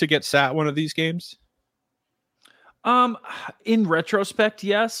him to get sat one of these games? In retrospect,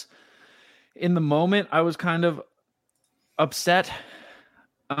 yes. In the moment, I was kind of upset.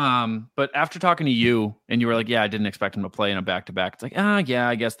 But after talking to you, and you were like, yeah, I didn't expect him to play in a back-to-back. It's like, yeah,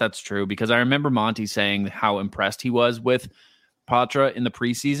 I guess that's true. Because I remember Monty saying how impressed he was with Poitras in the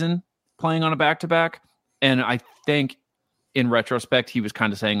preseason playing on a back-to-back. And I think in retrospect, he was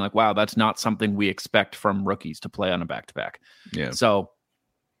kind of saying like, wow, that's not something we expect from rookies to play on a back-to-back. Yeah. So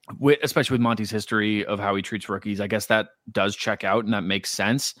especially with Monty's history of how he treats rookies, I guess that does check out and that makes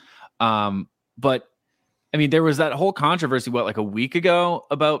sense. But I mean, there was that whole controversy, like a week ago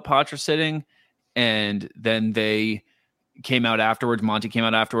about Poitras sitting, and then they came out afterwards. Monty came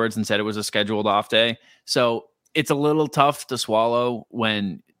out afterwards and said it was a scheduled off day. So it's a little tough to swallow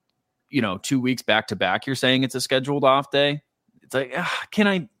when, 2 weeks back to back, you're saying it's a scheduled off day. It's like, can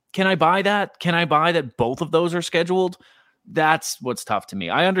I buy that? Can I buy that both of those are scheduled? That's what's tough to me.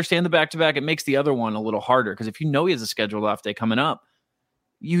 I understand the back-to-back. It makes the other one a little harder because if he has a scheduled off day coming up,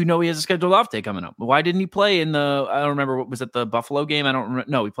 he has a scheduled off day coming up. Why didn't he play in I don't remember, what was it, the Buffalo game? I don't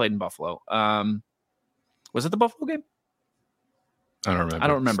remember. No, he played in Buffalo. Was it the Buffalo game? I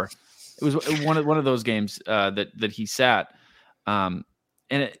don't remember. It was one of those games that he sat. And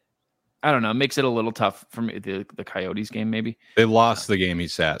I don't know. It makes it a little tough for me. The Coyotes game, maybe. They lost the game he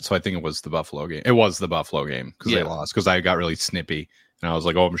sat, so I think it was the Buffalo game. It was the Buffalo game because they lost, because I got really snippy. And I was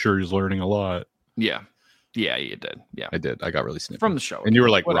like, oh, I'm sure he's learning a lot. Yeah. Yeah, you did. Yeah. I did. I got really snippy. From the show. And you were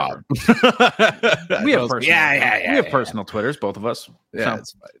like, whatever. Rob. We have personal Twitters, both of us. Yeah,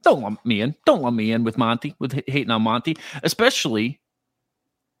 so don't lump me in. Don't lump me in with Monty, with hating on Monty. Especially,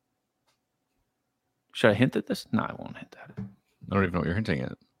 should I hint at this? No, I won't hint at it. I don't even know what you're hinting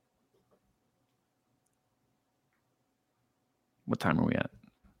at. What time are we at?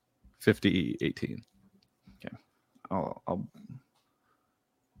 50:18. Okay. I'll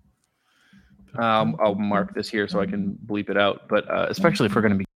mark this here so I can bleep it out. But especially if we're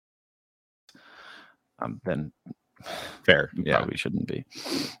going to be, then fair. Yeah, probably shouldn't be.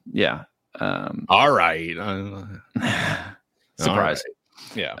 Yeah. All right. Surprise. All right.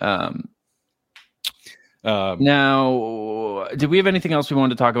 Yeah. Now, did we have anything else we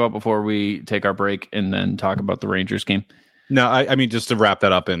wanted to talk about before we take our break and then talk about the Rangers game? No, I mean, just to wrap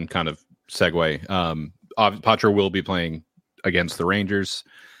that up and kind of segue, Poitras will be playing against the Rangers.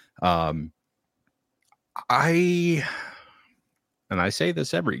 I say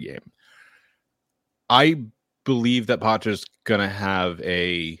this every game. I believe that Poitras going to have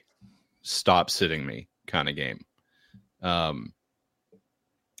a stop sitting me kind of game. I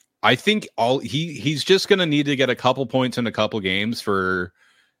think he's just going to need to get a couple points in a couple games for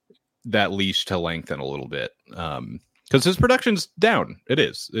that leash to lengthen a little bit. Because his production's down. It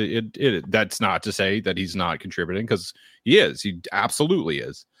is. It that's not to say that he's not contributing, because he is. He absolutely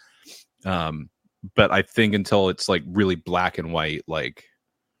is. But I think until it's like really black and white, like,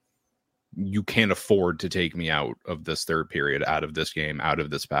 you can't afford to take me out of this third period, out of this game, out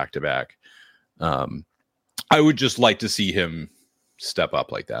of this back-to-back. I would just like to see him step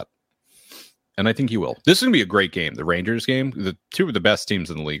up like that. And I think he will. This is going to be a great game. The Rangers game, the two of the best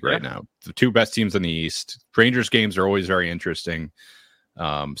teams in the league right now. The two best teams in the East. Rangers games are always very interesting.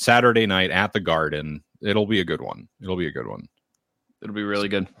 Saturday night at the Garden. It'll be a good one. It'll be really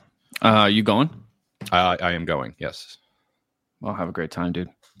good. You going? I am going. Yes. Well, have a great time, dude.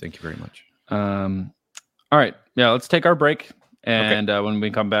 Thank you very much. All right. Yeah, let's take our break. And when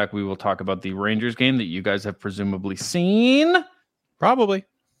we come back, we will talk about the Rangers game that you guys have presumably seen. Probably.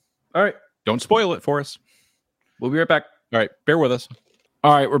 All right. Don't spoil it for us. We'll be right back. All right. Bear with us.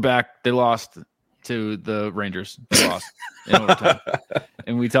 All right. We're back. They lost to the Rangers. They lost in overtime.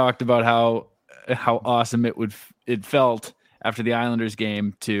 And we talked about how awesome it felt after the Islanders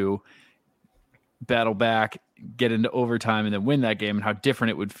game to battle back, get into overtime, and then win that game, and how different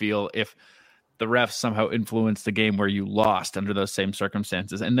it would feel if the refs somehow influenced the game where you lost under those same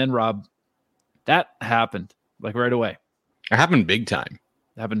circumstances. And then, Rob, that happened like right away. It happened big time.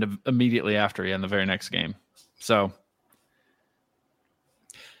 It happened immediately after, in the very next game. So,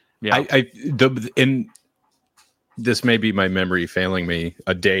 yeah. And this may be my memory failing me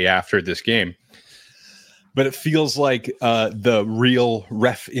a day after this game, but it feels like the real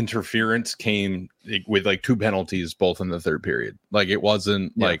ref interference came with like two penalties, both in the third period. Like, it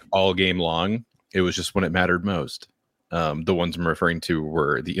wasn't like all game long. It was just when it mattered most. The ones I'm referring to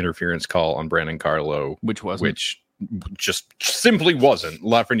were the interference call on Brandon Carlo, which just simply wasn't.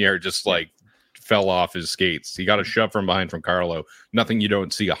 Lafreniere just like fell off his skates. He got a shove from behind from Carlo. Nothing you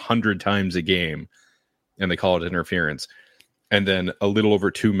don't see 100 times a game, and they call it interference. And then a little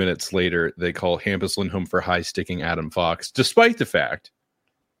over 2 minutes later, they call Hampus Lindholm for high sticking Adam Fox, despite the fact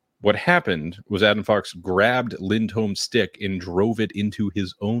what happened was Adam Fox grabbed Lindholm's stick and drove it into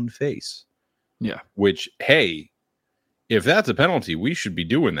his own face. Yeah. Which, hey, if that's a penalty, we should be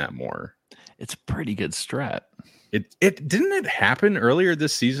doing that more. It's a pretty good strat. It didn't it happen earlier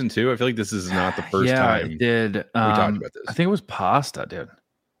this season too? I feel like this is not the first time. Yeah, it did. We talked about this. I think it was Pasta, dude.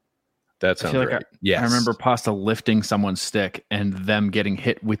 That sounds right. Yes. I remember Pasta lifting someone's stick and them getting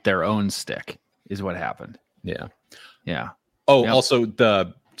hit with their own stick is what happened. Yeah. Yeah. Oh, yep. Also,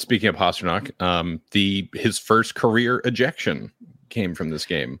 speaking of Pastrnak, his first career ejection came from this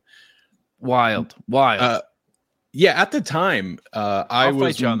game. Wild. Yeah, at the time, I'll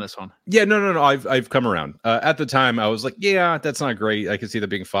fight you on this one. Yeah, no. I've come around. At the time, I was like, yeah, that's not great. I could see that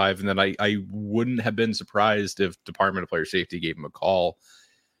being 5, and then I wouldn't have been surprised if Department of Player Safety gave him a call,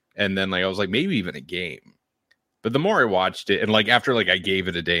 and then I was like, maybe even a game. But the more I watched it, and after I gave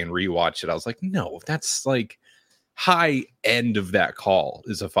it a day and rewatched it, I was like, no, that's high end of that call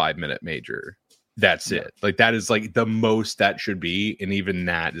is a 5-minute major. That's it. That is the most that should be, and even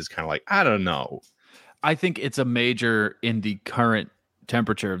that is kind of I don't know. I think it's a major in the current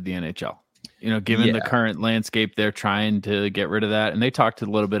temperature of the NHL. Given the current landscape, they're trying to get rid of that. And they talked a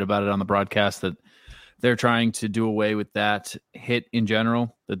little bit about it on the broadcast that they're trying to do away with that hit in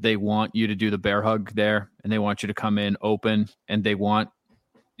general, that they want you to do the bear hug there and they want you to come in open and they want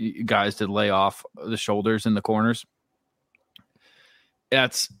guys to lay off the shoulders in the corners.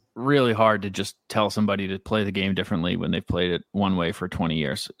 That's really hard to just tell somebody to play the game differently when they've played it one way for 20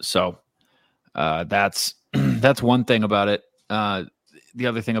 years. So that's one thing about it. The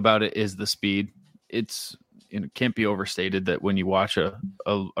other thing about it is the speed. It can't be overstated that when you watch a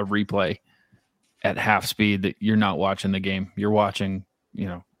replay at half speed, that you're not watching the game. You're watching,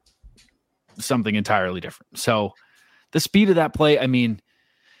 something entirely different. So the speed of that play, I mean,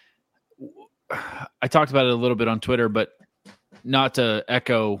 I talked about it a little bit on Twitter, but not to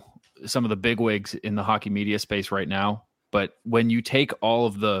echo some of the bigwigs in the hockey media space right now. But when you take all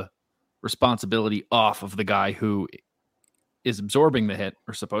of the responsibility off of the guy who is absorbing the hit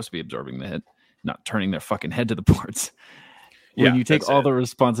or supposed to be absorbing the hit, not turning their fucking head to the boards. When you take all the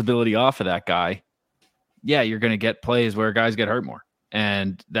responsibility off of that guy, you're going to get plays where guys get hurt more.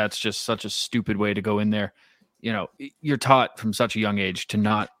 And that's just such a stupid way to go in there. You're taught from such a young age to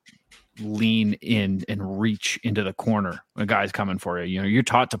not lean in and reach into the corner when a guy's coming for you. You're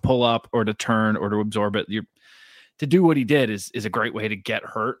taught to pull up or to turn or to absorb it. To do what he did is a great way to get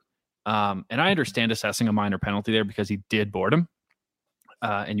hurt. And I understand assessing a minor penalty there because he did board him.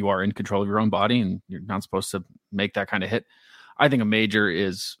 And you are in control of your own body and you're not supposed to make that kind of hit. I think a major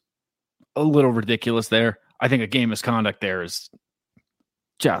is a little ridiculous there. I think a game misconduct there is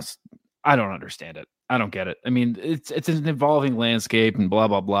just, I don't understand it. I don't get it. I mean, it's an evolving landscape and blah,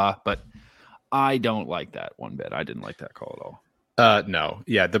 blah, blah, but I don't like that one bit. I didn't like that call at all. No.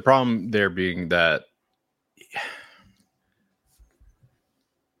 Yeah. The problem there being that,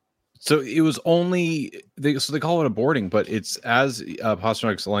 so it was only, they call it a boarding, but it's as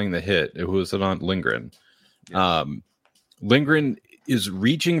Pasternak's laying the hit, it was on Lindgren. Yeah. Lindgren is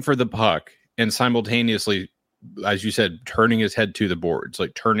reaching for the puck and simultaneously, as you said, turning his head to the boards,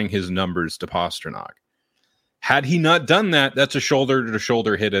 like turning his numbers to Pastrnak. Had he not done that, that's a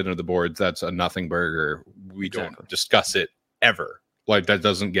shoulder-to-shoulder hit into the boards. That's a nothing burger. We don't discuss it ever. Like, that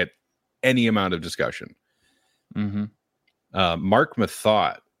doesn't get any amount of discussion. Mm-hmm. Mark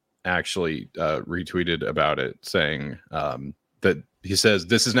Mathot actually retweeted about it, saying that he says,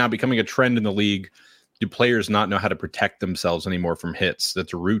 this is now becoming a trend in the league. Do players not know how to protect themselves anymore from hits?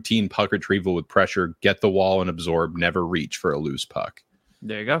 That's a routine puck retrieval with pressure. Get the wall and absorb. Never reach for a loose puck.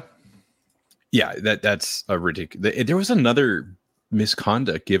 There you go. Yeah, that's a ridiculous. There was another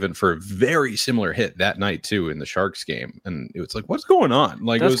misconduct given for a very similar hit that night too in the Sharks game, and it was like, what's going on?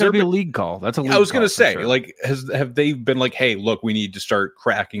 Like, that's gonna be a league call. That's a league I was gonna say, sure. like, have they been like, hey, look, we need to start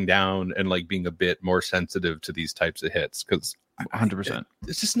cracking down and like being a bit more sensitive to these types of hits because 100%.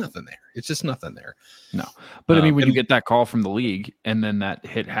 It's just nothing there. It's just nothing there. No, but I mean, when you get that call from the league and then that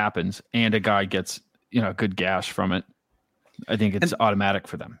hit happens and a guy gets a good gash from it, I think it's automatic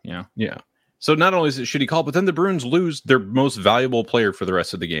for them. Yeah. So not only is it a shitty call, but then the Bruins lose their most valuable player for the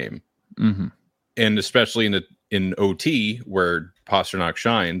rest of the game. Mm-hmm. And especially in OT, where Pastrnak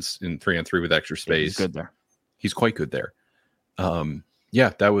shines in 3-on-3 with extra space. He's good there. He's quite good there.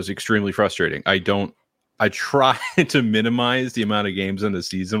 That was extremely frustrating. I try to minimize the amount of games in the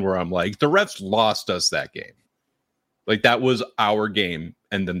season where I'm like, the refs lost us that game. Like, that was our game.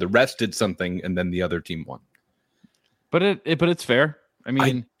 And then the refs did something, and then the other team won. But it's fair. I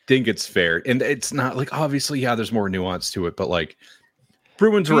mean, think it's fair, and it's not like, obviously, there's more nuance to it, but like,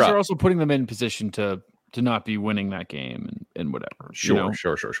 Bruins are also putting them in position to not be winning that game and whatever. Sure.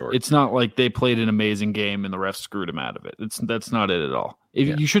 It's not like they played an amazing game and the refs screwed them out of it. That's not it at all.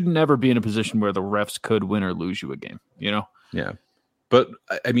 You should never be in a position where the refs could win or lose you a game. Yeah, but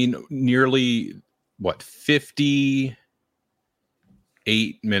I mean, nearly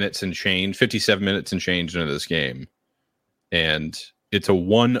 58 minutes and change, 57 minutes and change into this game, and it's a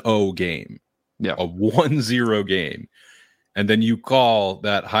 1-0 game. Yeah. A 1-0 game. And then you call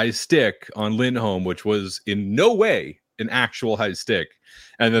that high stick on Lindholm, which was in no way an actual high stick.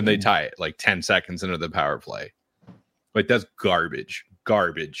 And then they tie it like 10 seconds into the power play. Like, that's garbage.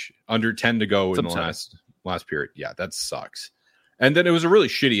 Under 10 to go in the last period. Yeah, that sucks. And then it was a really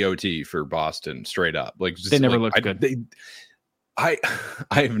shitty OT for Boston, straight up. Like, just, they never looked good.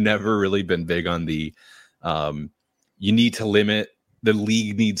 I've never really been big on the you need to limit. The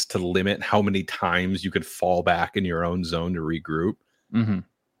league needs to limit how many times you could fall back in your own zone to regroup,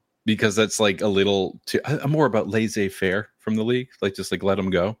 because that's like a little too. I'm more about laissez-faire from the league, like just like let them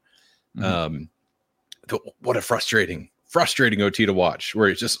go. What a frustrating OT to watch, where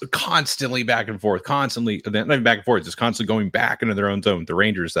it's just constantly back and forth, not even back and forth, just constantly going back into their own zone. The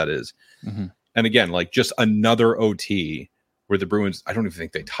Rangers, that is, and again, like just another OT where the Bruins, I don't even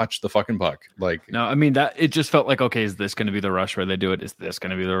think they touched the fucking puck. Like, no, I mean that it just felt like, okay, is this going to be the rush where they do it? Is this going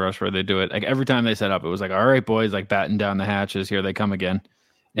to be the rush where they do it? Like every time they set up, it was like, all right, boys, like batten down the hatches. Here they come again.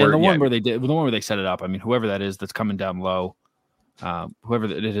 And the one where they set it up, I mean, whoever that is that's coming down low, whoever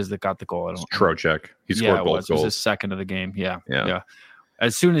it is that got the goal, I don't know. Trocheck. He scored both goals. It was his second of the game. Yeah.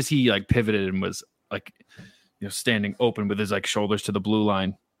 As soon as he like pivoted and was like, standing open with his like shoulders to the blue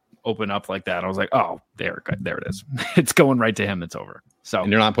line, open up like that, I was like, oh, there it is. It's going right to him. It's over. So,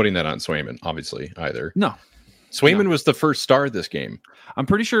 and you're not putting that on Swayman, obviously, either. No. Swayman was the first star this game. I'm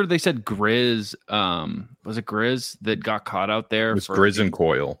pretty sure they said Grizz. Was it Grizz that got caught out there? It was Grizz and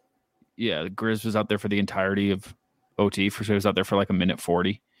Coyle. Yeah, Grizz was out there for the entirety of OT. For sure, he was out there for like a minute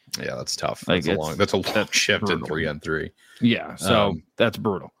 40. Yeah, that's tough. Like that's a long shift in 3-on-3. Yeah, so that's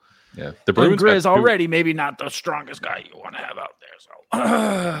brutal. Yeah, the Bruins Grizz already maybe not the strongest guy you want to have out there.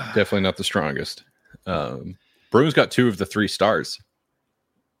 So definitely not the strongest. Bruins got 2 of the 3 stars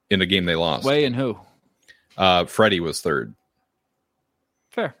in a game they lost. Way and who? Freddie was 3rd.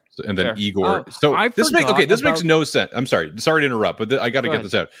 Fair. And then Fair. Igor. This makes no sense. I'm sorry to interrupt, but I got to get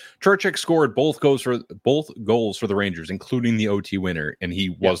this out. Trocheck scored both goals for the Rangers, including the OT winner, and he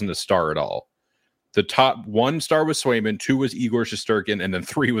wasn't a star at all. The top 1 star was Swayman, 2 was Igor Shesterkin, and then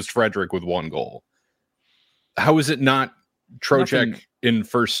 3 was Frederick with 1 goal. How is it not Trocheck in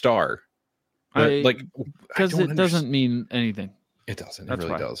first star? Because it doesn't mean anything. It doesn't. It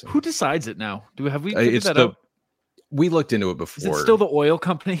really doesn't. Who decides it now? Have we figured that out? We looked into it before. Is it still the oil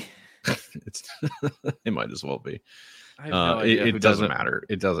company? It might as well be. It doesn't matter.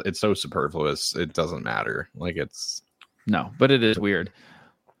 It doesn't. It's so superfluous. It doesn't matter. Like it's no, but it is weird.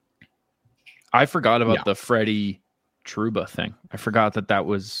 I forgot about the Freddie Trouba thing. I forgot that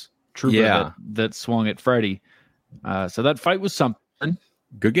was Trouba that swung at Freddie. So that fight was something.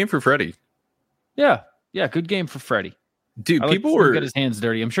 Good game for Freddie. Yeah, good game for Freddie. Dude, people were get his hands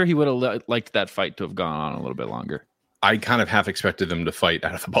dirty. I'm sure he would have liked that fight to have gone on a little bit longer. I kind of half expected them to fight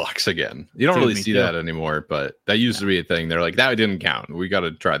out of the box again. You don't really see that anymore, but that used to be a thing. They're like, that didn't count. We got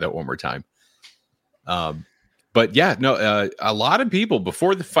to try that one more time. But yeah, no, a lot of people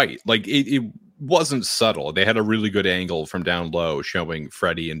before the fight, like it wasn't subtle. They had a really good angle from down low showing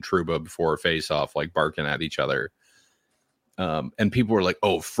Freddie and Trouba before a face-off, like barking at each other. And people were like,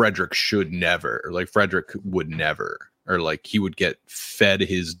 oh, Frederick should never, or like Frederick would never, or like he would get fed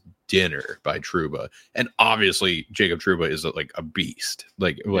his dinner by Trouba. And obviously Jacob Trouba is like a beast,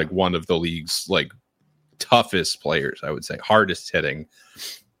 like one of the league's like toughest players, I would say, hardest hitting.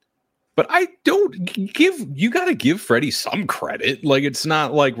 But I don't you got to give Freddie some credit. Like, it's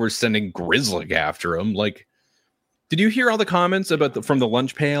not like we're sending Grizzly after him. Like, did you hear all the comments about from the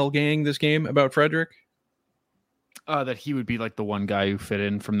lunch pail gang this game about Frederick? That he would be like the one guy who fit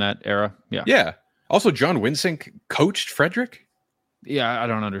in from that era. Yeah. Yeah. Also, John Winsink coached Frederick. Yeah, I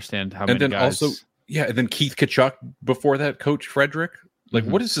don't understand how many guys. And then also, and then Keith Kachuk before that coached Frederick. Like,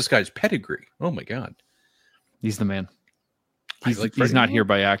 what is this guy's pedigree? Oh my God. He's the man. He's not here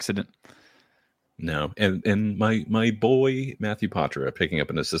by accident. No, and my boy Matthew Poitras picking up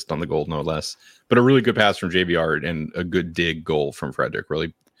an assist on the goal, no less. But a really good pass from JVR and a good dig goal from Frederick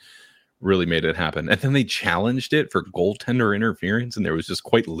really made it happen. And then they challenged it for goaltender interference, and there was just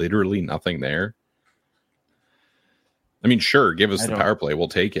quite literally nothing there. I mean, sure, give us the power play, we'll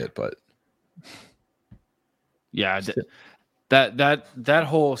take it, but yeah, that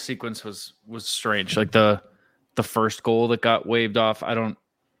whole sequence was strange. Like the first goal that got waved off, I don't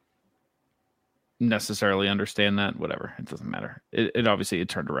necessarily understand that. Whatever, it doesn't matter. It obviously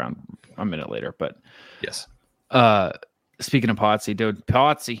turned around a minute later, but yes. Speaking of Potsy, dude,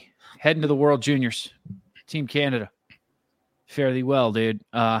 Potsy heading to the World Juniors, Team Canada, fairly well, dude.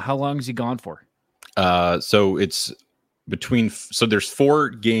 How long is he gone for? So it's there's 4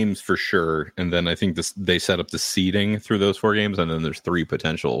 games for sure, and then I think they set up the seeding through those 4 games, and then there's 3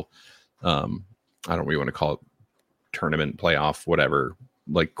 potential. I don't really want to call it tournament, playoff, whatever,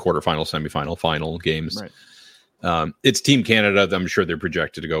 like quarterfinal, semifinal, final games. Right. It's Team Canada. I'm sure they're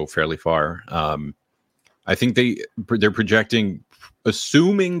projected to go fairly far. I think they're projecting,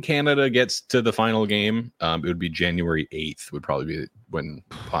 assuming Canada gets to the final game, it would be January 8th would probably be when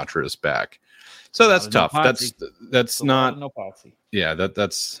Poitras is back. So that's tough. That's not. No Potsy. Yeah,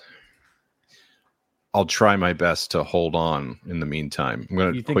 that's. I'll try my best to hold on in the meantime. I'm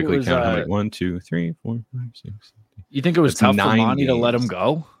going to quickly count how many. 1, 2, 3, 4, 5, 6. You think it was tough for Monty to let him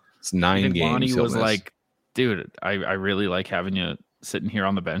go? It's 9 games. Monty was like, dude, I really like having you sitting here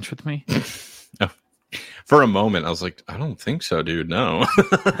on the bench with me. For a moment, I was like, I don't think so, dude. No.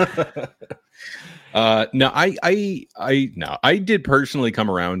 No, I did personally come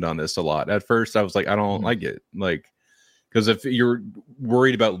around on this a lot. At first, I was like, I don't like it. Like, Because if you're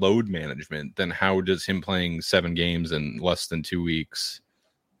worried about load management, then how does him playing 7 games in less than 2 weeks,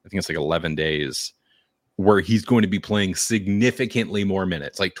 I think it's like 11 days, where he's going to be playing significantly more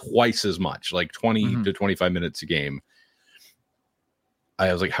minutes, like twice as much, like 20 to 25 minutes a game.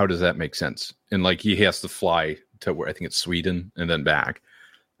 I was like, how does that make sense? And like he has to fly to where I think it's Sweden and then back.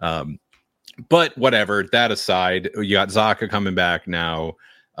 But whatever, that aside, you got Zacha coming back now.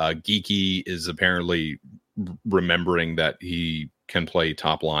 Geeky is apparently remembering that he can play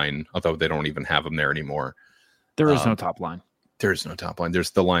top line, although they don't even have him there anymore. There is no top line. There's no top line.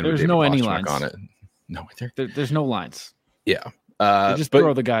 There's the line There's with David no any Pastrnak lines on it. No, there's no lines. Yeah. They just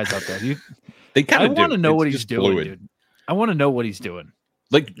throw the guys out there. They kind of want to know what he's doing, fluid. dude. I want to know what he's doing.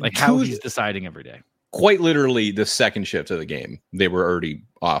 Like how he's deciding every day. Quite literally, the second shift of the game, they were already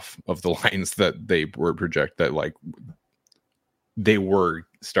off of the lines that they were that like they were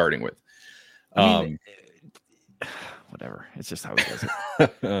starting with. Whatever. It's just how he does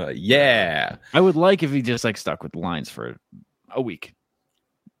it. Yeah. I would like if he just like stuck with the lines for a week.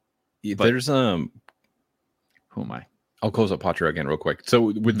 But there's who am I? I'll close up Poitras again real quick.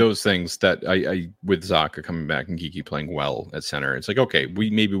 So with those things that I with Zacha coming back and Geeky playing well at center, it's like, okay,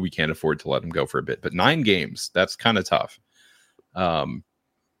 we can't afford to let him go for a bit, but 9 games, that's kind of tough. I'm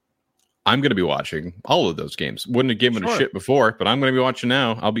going to be watching all of those games. Wouldn't have given a shit before, but I'm going to be watching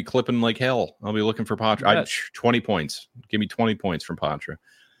now. I'll be clipping like hell. I'll be looking for Poitras. 20 points. Give me 20 points from Poitras.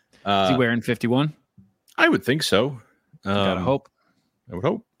 Is he wearing 51? I would think so. Gotta hope. I would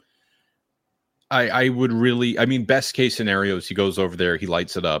hope. I would really, I mean, best case scenarios, he goes over there, he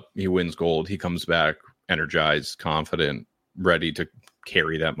lights it up, he wins gold, he comes back energized, confident, ready to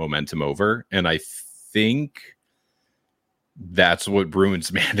carry that momentum over. And I think that's what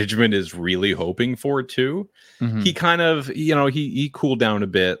Bruins management is really hoping for too. Mm-hmm. He kind of, he cooled down a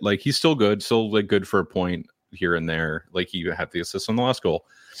bit. Like he's still good, like good for a point here and there. Like he had the assist on the last goal.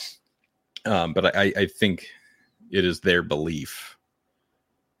 But I think it is their belief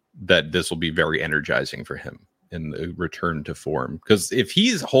that this will be very energizing for him in the return to form. Because if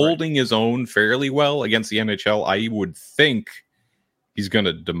he's holding his own fairly well against the NHL, I would think he's going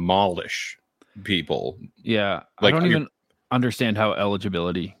to demolish people. Yeah. Like, I don't even understand how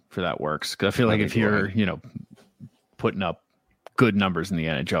eligibility for that works. Because I feel like if you're, putting up good numbers in the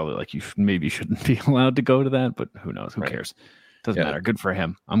NHL, like you maybe shouldn't be allowed to go to that, but who knows? Who cares? Doesn't matter. Good for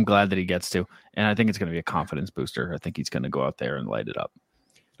him. I'm glad that he gets to. And I think it's going to be a confidence booster. I think he's going to go out there and light it up.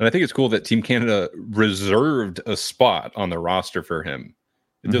 And I think it's cool that Team Canada reserved a spot on the roster for him.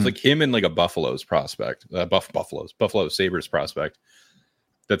 There's like him and like a Buffalo's prospect, Buffalo Sabres prospect,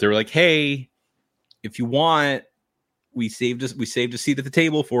 that they were like, hey, if you want, we saved a seat at the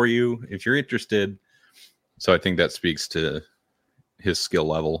table for you if you're interested. So I think that speaks to his skill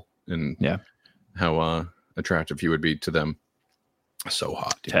level and how attractive he would be to them. So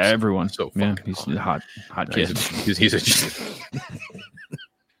hot, dude. To everyone. So fucking he's a hot kid. He's a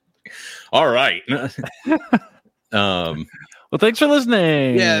all right. Well, thanks for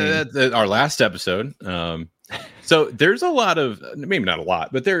listening. Yeah, that's our last episode. So there's a lot of, maybe not a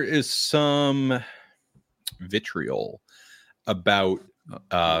lot, but there is some vitriol about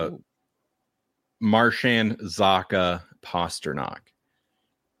Marchand, Zacha, Pastrnak,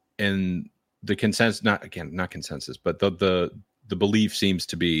 and the consensus, not consensus, but the belief seems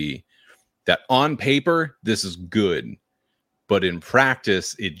to be that on paper this is good, but in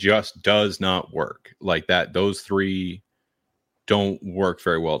practice it just does not work. Like that, those three don't work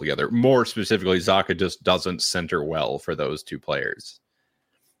very well together. More specifically, Zacha just doesn't center well for those two players.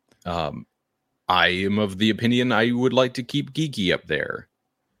 I am of the opinion I would like to keep Geeky up there.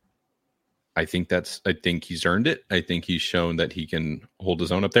 I think he's earned it. I think he's shown that he can hold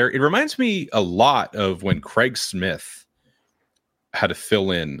his own up there. It reminds me a lot of when Craig Smith had to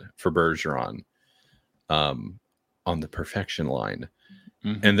fill in for Bergeron on the perfection line.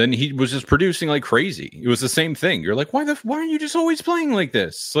 Mm-hmm. And then he was just producing like crazy. It was the same thing. You're like, why aren't you just always playing like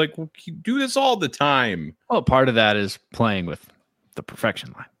this? Like, you do this all the time. Well, part of that is playing with the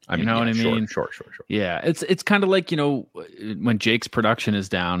perfection line. You know what I mean? Sure. Yeah. It's kind of like, when Jake's production is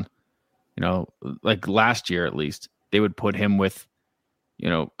down, like last year, at least they would put him with,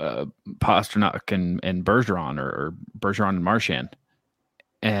 Pastrnak and Bergeron or Bergeron and Marchand.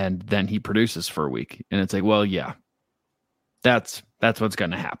 And then he produces for a week. And it's like, well, yeah, that's what's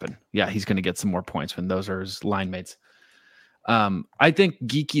going to happen. Yeah, he's going to get some more points when those are his line mates. I think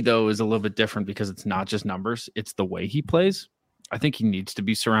Geeky, though, is a little bit different because it's not just numbers. It's the way he plays. I think he needs to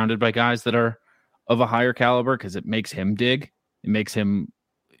be surrounded by guys that are of a higher caliber because it makes him dig. It makes him...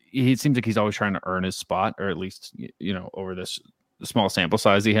 He seems like he's always trying to earn his spot, or at least, over this small sample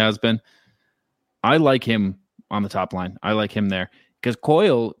size he has been. I like him on the top line. I like him there because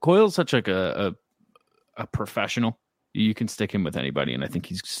Coyle's such like a professional. You can stick him with anybody, and I think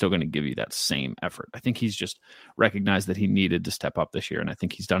he's still going to give you that same effort. I think he's just recognized that he needed to step up this year, and I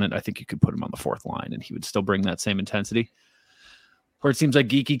think he's done it. I think you could put him on the fourth line, and he would still bring that same intensity. Where it seems like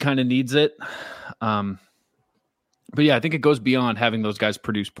Geeky kind of needs it. But yeah, I think it goes beyond having those guys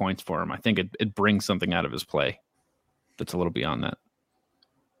produce points for him. I think it brings something out of his play that's a little beyond that.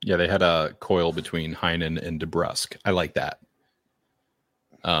 Yeah, they had a Coyle between Heinen and DeBrusque. I like that.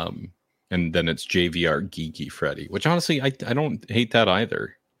 And then it's JVR Geeky Freddy, which honestly I don't hate that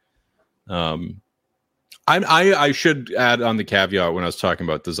either. I should add on the caveat when I was talking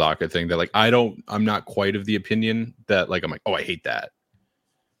about the Zaka thing that like I'm not quite of the opinion that like I'm like, oh, I hate that.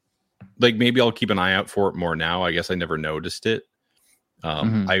 Like maybe I'll keep an eye out for it more now. I guess I never noticed it.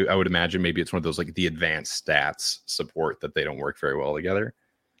 I would imagine maybe it's one of those like the advanced stats support that they don't work very well together.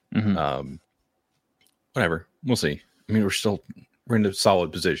 Whatever, we'll see. I mean, we're in a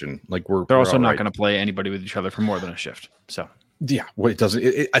solid position. Like they're also not going to play anybody with each other for more than a shift. So yeah, well, it doesn't.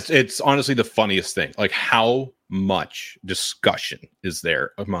 It's honestly the funniest thing. Like how much discussion is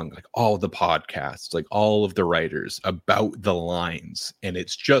there among like all the podcasts, like all of the writers about the lines, and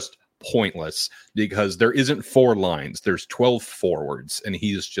it's just pointless because there isn't 4 lines. There's 12 forwards, and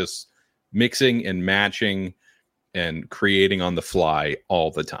he's just mixing and matching and creating on the fly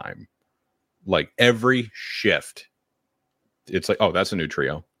all the time. Like every shift. It's like, oh, that's a new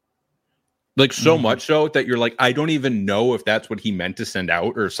trio. Like so much so that you're like, I don't even know if that's what he meant to send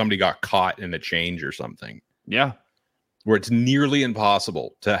out or if somebody got caught in a change or something. Yeah. Where it's nearly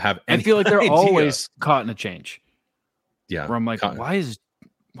impossible to have any I feel like they're idea. always caught in a change. Yeah. Where I'm like, why is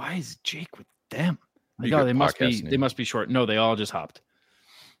Jake with them? Like, oh, they must be short. No, they all just hopped.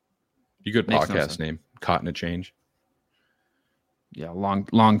 You good podcast name. Caught in a change. Yeah,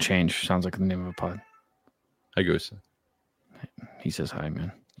 long change. Sounds like the name of a pod. Hi, Goose. He says hi,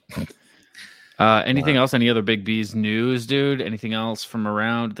 man. Anything else? Any other Big B's news, dude? Anything else from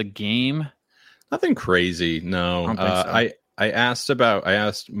around the game? Nothing crazy. No. I asked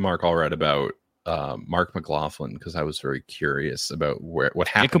Mark Allred about Mark McLaughlin because I was very curious about what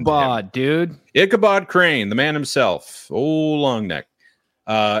happened. Ichabod, dude. Ichabod Crane, the man himself. Oh, long neck.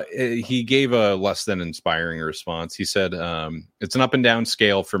 He gave a less than inspiring response. He said, it's an up and down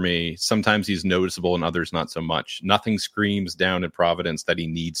scale for me. Sometimes he's noticeable and others not so much. Nothing screams down at Providence that he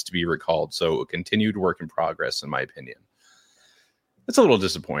needs to be recalled. So a continued work in progress, in my opinion. It's a little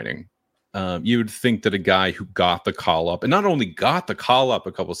disappointing. You would think that a guy who got the call up, and not only got the call up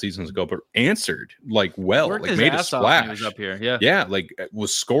a couple seasons ago, but answered like well, Worked like made a splash. He was up here. Yeah. Yeah. Like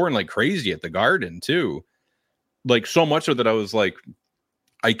was scoring like crazy at the Garden too. Like so much so that I was like,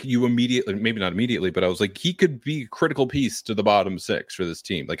 you immediately, maybe not immediately, but I was like, he could be a critical piece to the bottom 6 for this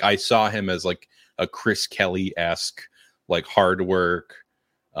team. Like I saw him as like a Chris Kelly-esque, like hard work,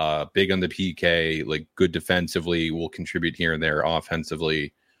 big on the PK, like good defensively, will contribute here and there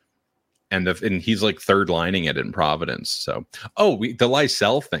offensively. And he's like third lining it in Providence. So, the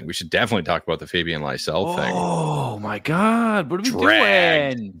Lysell thing. We should definitely talk about the Fabian Lysell thing. Oh my God. What are we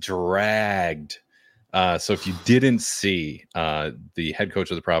doing? Dragged. So if you didn't see, the head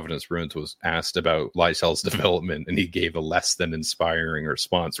coach of the Providence Bruins was asked about Lysell's development, and he gave a less than inspiring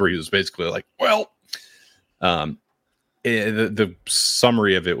response where he was basically like, well, the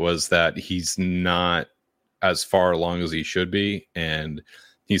summary of it was that he's not as far along as he should be, and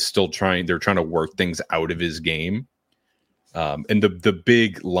he's still they're trying to work things out of his game. And the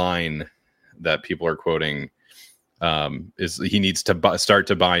big line that people are quoting is he needs to start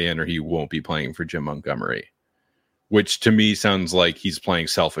to buy in or he won't be playing for Jim Montgomery, which to me sounds like he's playing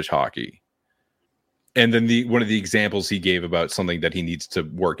selfish hockey. And then one of the examples he gave about something that he needs to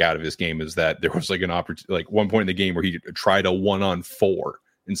work out of his game is that there was like an opportunity, like one point in the game where he tried a 1-on-4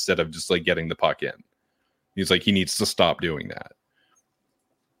 instead of just like getting the puck in. He's like, he needs to stop doing that.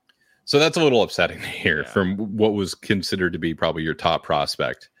 So that's a little upsetting to hear from what was considered to be probably your top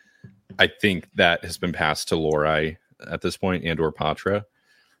prospect. I think that has been passed to Lori at this point and or Patra.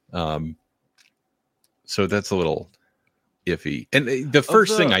 So that's a little iffy. And the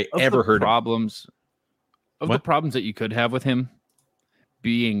first thing I ever heard the problems that you could have with him,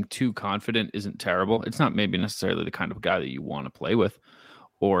 being too confident isn't terrible. It's not maybe necessarily the kind of guy that you want to play with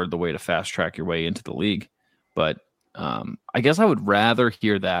or the way to fast track your way into the league. But I guess I would rather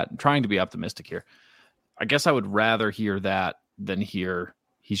hear that. I'm trying to be optimistic here. I guess I would rather hear that than hear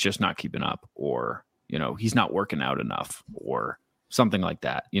he's just not keeping up, or, he's not working out enough, or something like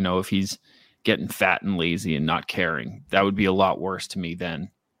that. If he's getting fat and lazy and not caring, that would be a lot worse to me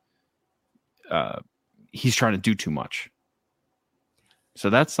than he's trying to do too much. So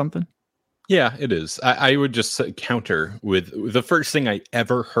that's something. Yeah, it is. I would just counter with the first thing I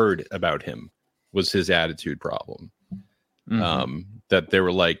ever heard about him was his attitude problem. That they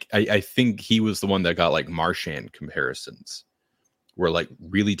were like, I think he was the one that got like Marchand comparisons. Were like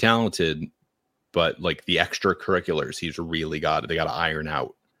really talented, but like the extracurriculars, they got to iron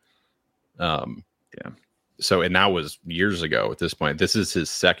out. Yeah. So, and that was years ago at this point. This is his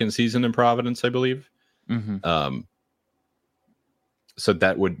second season in Providence, I believe. So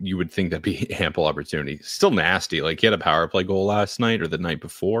you would think that'd be ample opportunity. Still nasty. Like he had a power play goal last night or the night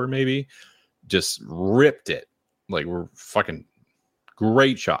before, maybe. Just ripped it. Like we're fucking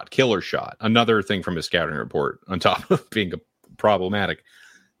great shot, killer shot. Another thing from his scouting report on top of being problematic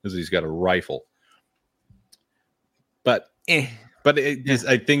is he's got a rifle. But I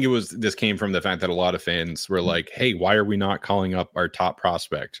think this came from the fact that a lot of fans were like, hey, why are we not calling up our top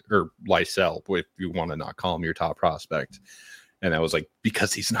prospect or Lysell, if you want to not call him your top prospect? And I was like,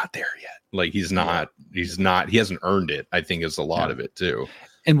 because he's not there yet. Like he hasn't earned it, I think is a lot of it too.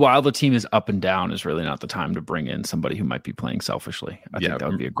 And while the team is up and down is really not the time to bring in somebody who might be playing selfishly. I think that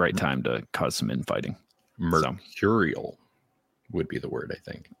would be a great time to cause some infighting. Mercurial would be the word, I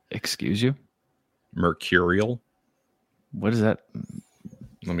think. Excuse you? Mercurial? What is that?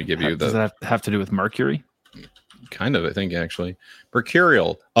 Let me give you Does that have to do with Mercury? Kind of, I think, actually.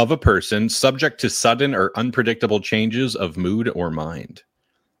 Mercurial, of a person subject to sudden or unpredictable changes of mood or mind.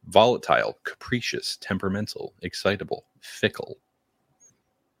 Volatile, capricious, temperamental, excitable, fickle.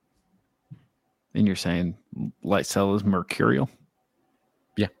 And you're saying Lysell is mercurial?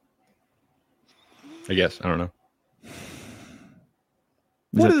 Yeah. I guess. I don't know.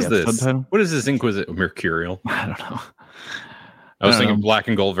 What is this? Subtitle? What is this Inquisitor Mercurial? I don't know. I was thinking black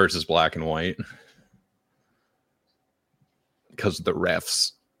and gold versus black and white. Because of the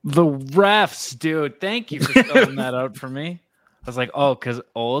refs. The refs, dude. Thank you for spelling that out for me. I was like, oh,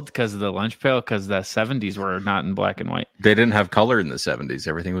 because of the lunch pail, because the 70s were not in black and white. They didn't have color in the 70s.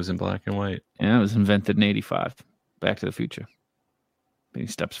 Everything was in black and white. Yeah, it was invented in 85. Back to the Future. He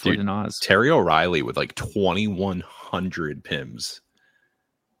steps foot in Oz. Terry O'Reilly with like 2,100 PIMs.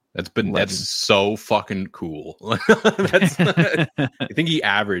 That's so fucking cool. I think he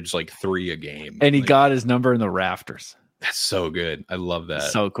averaged like 3 a game. And he got his number in the rafters. That's so good. I love that.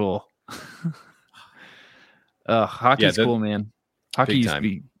 So cool. Hockey's cool, man. Hockey used to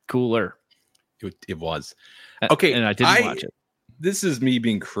be cooler. It was. Okay. And I didn't watch it. This is me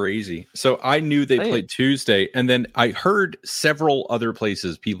being crazy. So I knew they played Tuesday, and then I heard several other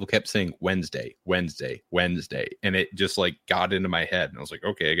places people kept saying Wednesday, and it just like got into my head. And I was like,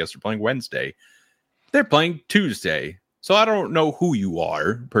 okay, I guess they're playing Wednesday. They're playing Tuesday. So I don't know who you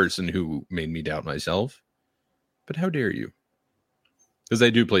are, person who made me doubt myself. But how dare you? Because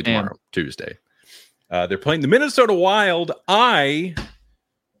they do play tomorrow, Tuesday. They're playing the Minnesota Wild. I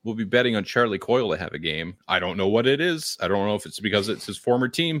will be betting on Charlie Coyle to have a game. I don't know what it is. I don't know if it's because it's his former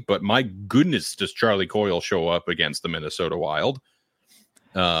team, but my goodness, does Charlie Coyle show up against the Minnesota Wild?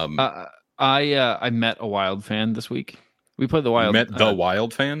 I met a Wild fan this week. We played the Wild. You met the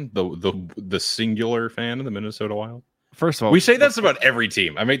Wild fan, the singular fan of the Minnesota Wild. First of all, we say that's about every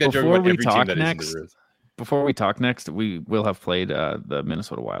team. I make that joke about every team that is in the Ruth. Before we talk next, we will have played the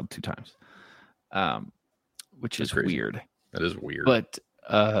Minnesota Wild 2 times, which is weird. That is weird. But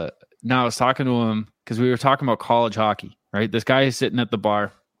now I was talking to him because we were talking about college hockey, right? This guy is sitting at the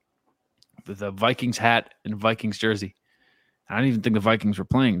bar with a Vikings hat and a Vikings jersey. I don't even think the Vikings were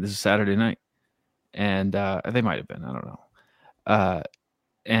playing. This is Saturday night. And they might have been. I don't know.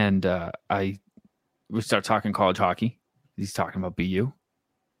 We start talking college hockey. He's talking about BU.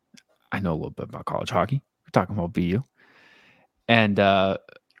 I know a little bit about college hockey. We're talking about BU. And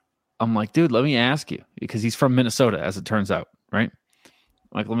I'm like, dude, let me ask you, because he's from Minnesota, as it turns out, right?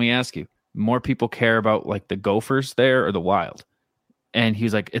 Like, let me ask you, more people care about like the Gophers there or the Wild? And he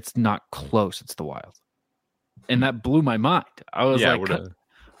was like, it's not close. It's the Wild. And that blew my mind. I was I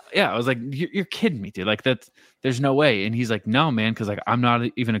was like, you're kidding me, dude. Like there's no way. And he's like, no, man. Cause like, I'm not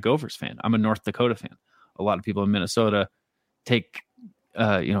even a Gophers fan. I'm a North Dakota fan. A lot of people in Minnesota take,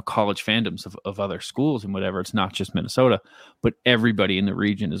 college fandoms of other schools and whatever. It's not just Minnesota, but everybody in the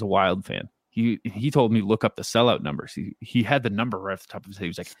region is a Wild fan. He told me look up the sellout numbers. He had the number right off the top of his head. He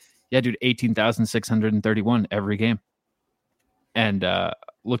was like, yeah, dude, 18,631 every game. And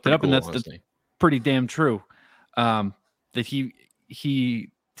looked it up, and that's pretty damn true. That he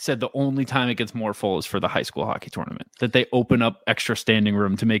said the only time it gets more full is for the high school hockey tournament, that they open up extra standing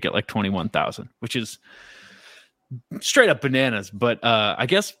room to make it like 21,000, which is straight up bananas. But I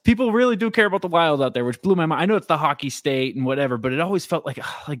guess people really do care about the Wild out there, which blew my mind. I know it's the hockey state and whatever, but it always felt like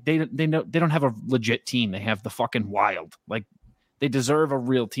they don't have a legit team. They have the fucking Wild. Like, they deserve a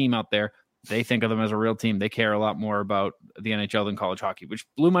real team out there. they think of them as a real team. They care a lot more about the NHL than college hockey, which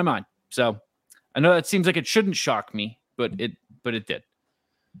blew my mind. So I know that seems like it shouldn't shock me, but it did.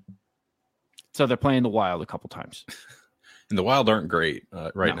 So they're playing the Wild a couple times. And the Wild aren't great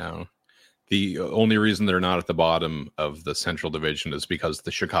now. The only reason they're not at the bottom of the Central Division is because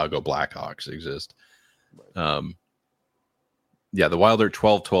the Chicago Blackhawks exist. The Wild are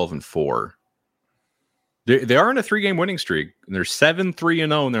 12-12-4. They are in a 3-game winning streak. And they're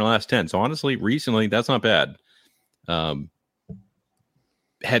 7-3-0 in their last 10. So honestly, recently, that's not bad.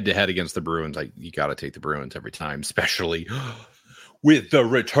 Head-to-head against the Bruins, you got to take the Bruins every time, especially with the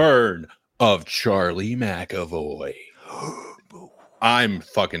return of Charlie McAvoy. I'm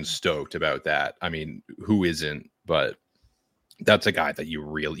fucking stoked about that. I mean, who isn't? But that's a guy that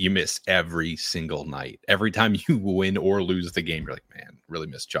you miss every single night. Every time you win or lose the game, you're like, man, really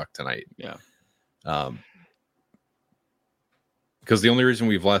miss Chuck tonight. Yeah. Because the only reason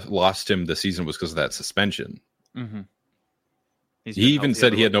we've lost him this season was because of that suspension. Mm-hmm. He even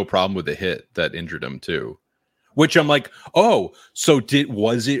said he had no problem with the hit that injured him too. Which I'm like, oh, so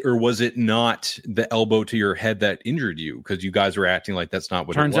was it or was it not the elbow to your head that injured you? Because you guys were acting like that's not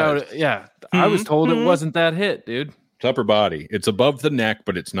what Turns it was. out, yeah. I was told it wasn't that hit, dude. It's upper body. It's above the neck,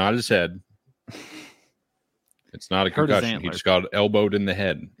 but it's not his head. It's not a concussion. He just got elbowed in the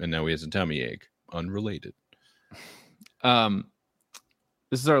head, and now he has a tummy ache. Unrelated. This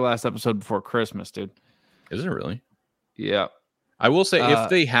is our last episode before Christmas, dude. Is it really? Yeah. I will say, if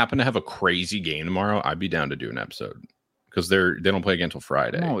they happen to have a crazy game tomorrow, I'd be down to do an episode because they don't play again until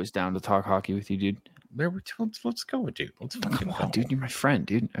Friday. I'm always down to talk hockey with you, dude. Let's go, dude. Let's come on, dude. You're my friend,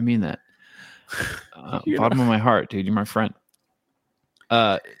 dude. I mean that. Bottom of my heart, dude. You're my friend.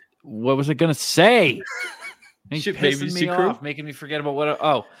 What was I gonna say? He's pissing me off, making me forget about what.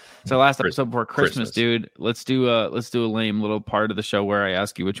 It's our last episode before Christmas, dude. Let's do a lame little part of the show where I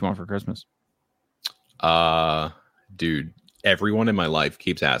ask you what you want for Christmas. Dude. Everyone in my life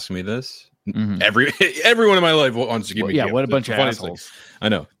keeps asking me this. Mm-hmm. Everyone in my life wants to give me. Yeah, what a bunch of assholes! I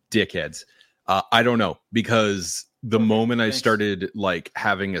know, dickheads. I don't know, because the moment I started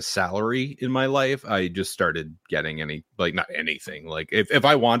having a salary in my life, I just started getting not anything. If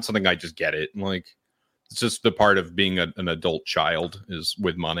I want something, I just get it. It's just the part of being an adult child is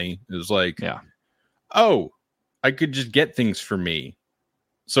with money is oh, I could just get things for me.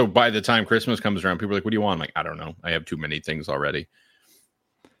 So by the time Christmas comes around, people are like, what do you want? I'm like, I don't know. I have too many things already.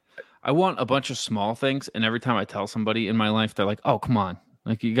 I want a bunch of small things. And every time I tell somebody in my life, they're like, oh, come on.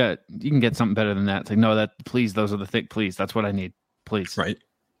 You can get something better than that. It's like, no, please, those are the things. Please, that's what I need. Please. Right.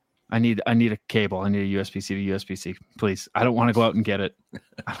 I need a cable. I need a USB-C to USB-C. Please. I don't want to go out and get it.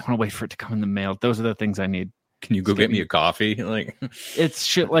 I don't want to wait for it to come in the mail. Those are the things I need. Can you go get me a coffee? It's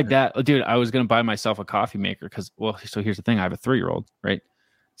shit like that. Dude, I was going to buy myself a coffee maker so here's the thing. I have a 3-year-old, right?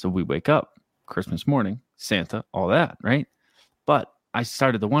 So we wake up Christmas morning, Santa, all that, right? But I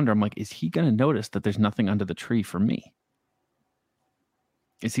started to wonder, I'm like, is he going to notice that there's nothing under the tree for me?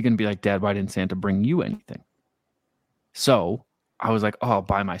 Is he going to be like, Dad, why didn't Santa bring you anything? So I was like, oh, I'll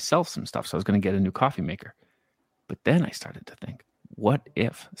buy myself some stuff. So I was going to get a new coffee maker. But then I started to think, what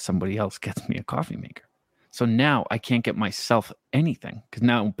if somebody else gets me a coffee maker? So now I can't get myself anything because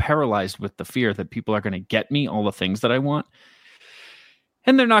now I'm paralyzed with the fear that people are going to get me all the things that I want.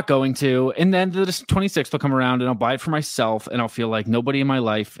 And they're not going to. And then the 26th will come around and I'll buy it for myself. And I'll feel like nobody in my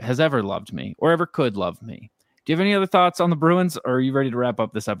life has ever loved me or ever could love me. Do you have any other thoughts on the Bruins? Or are you ready to wrap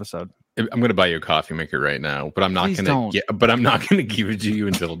up this episode? I'm going to buy you a coffee maker right now, but I'm not going to but I'm not going to give it to you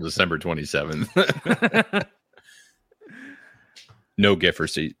until December 27th. No gift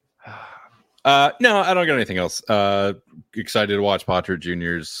receipt. No, I don't got anything else. Excited to watch Poitras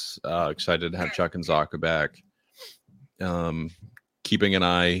Juniors. Excited to have Chuck and Zaka back. Keeping an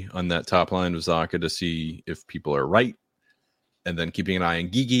eye on that top line with Zaka to see if people are right. And then keeping an eye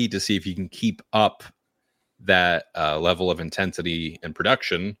on Gigi to see if he can keep up that level of intensity and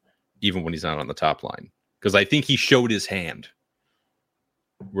production, even when he's not on the top line. Because I think he showed his hand.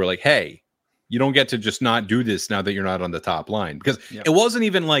 We're like, hey, you don't get to just not do this now that you're not on the top line. Because It wasn't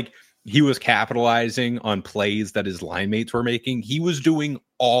even like he was capitalizing on plays that his line mates were making. He was doing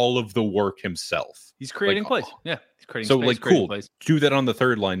all of the work himself. He's creating plays. Yeah. He's creating so space, cool. Plays. Do that on the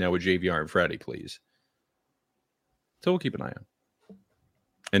third line now with JVR and Freddie, please. So we'll keep an eye on.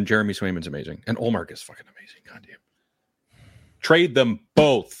 And Jeremy Swayman's amazing. And Olmark is fucking amazing. Goddamn. Trade them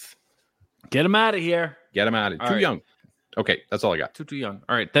both. Get him out of here. Get him out of here. Too young. Okay, that's all I got. Too young.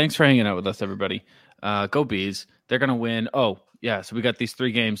 All right. Thanks for hanging out with us, everybody. Go Bees. They're going to win. Oh, yeah. So we got these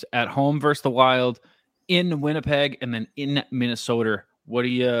 3 games at home versus the Wild, in Winnipeg, and then in Minnesota. What do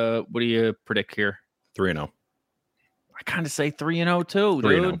you predict here? 3-0. I kind of say 3-0 too,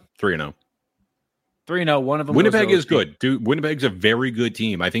 dude. 3-0. 3-0. One of them. Winnipeg goes is to good, dude. Winnipeg's a very good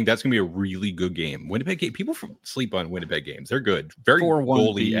team. I think that's gonna be a really good game. People sleep on Winnipeg games. They're good. Very 4-1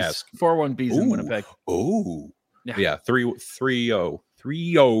 goalie-esque. 4-1 Bs in Winnipeg. Oh, Yeah. 3-0.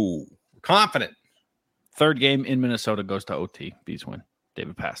 3-0. Confident. Third game in Minnesota goes to OT. Bees win.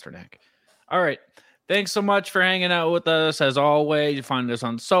 David Pasternak. All right. Thanks so much for hanging out with us. As always, you find us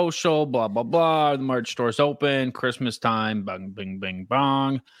on social, blah, blah, blah. The merch store's open. Christmas time. Bang, bing, bing,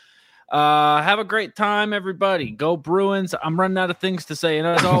 bong. Have a great time, everybody. Go Bruins. I'm running out of things to say. And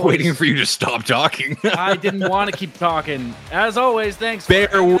as always, I'm waiting for you to stop talking. I didn't want to keep talking. As always, thanks.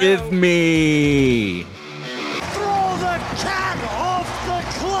 Bear with me. Throw the cat off the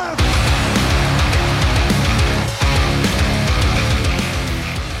cliff.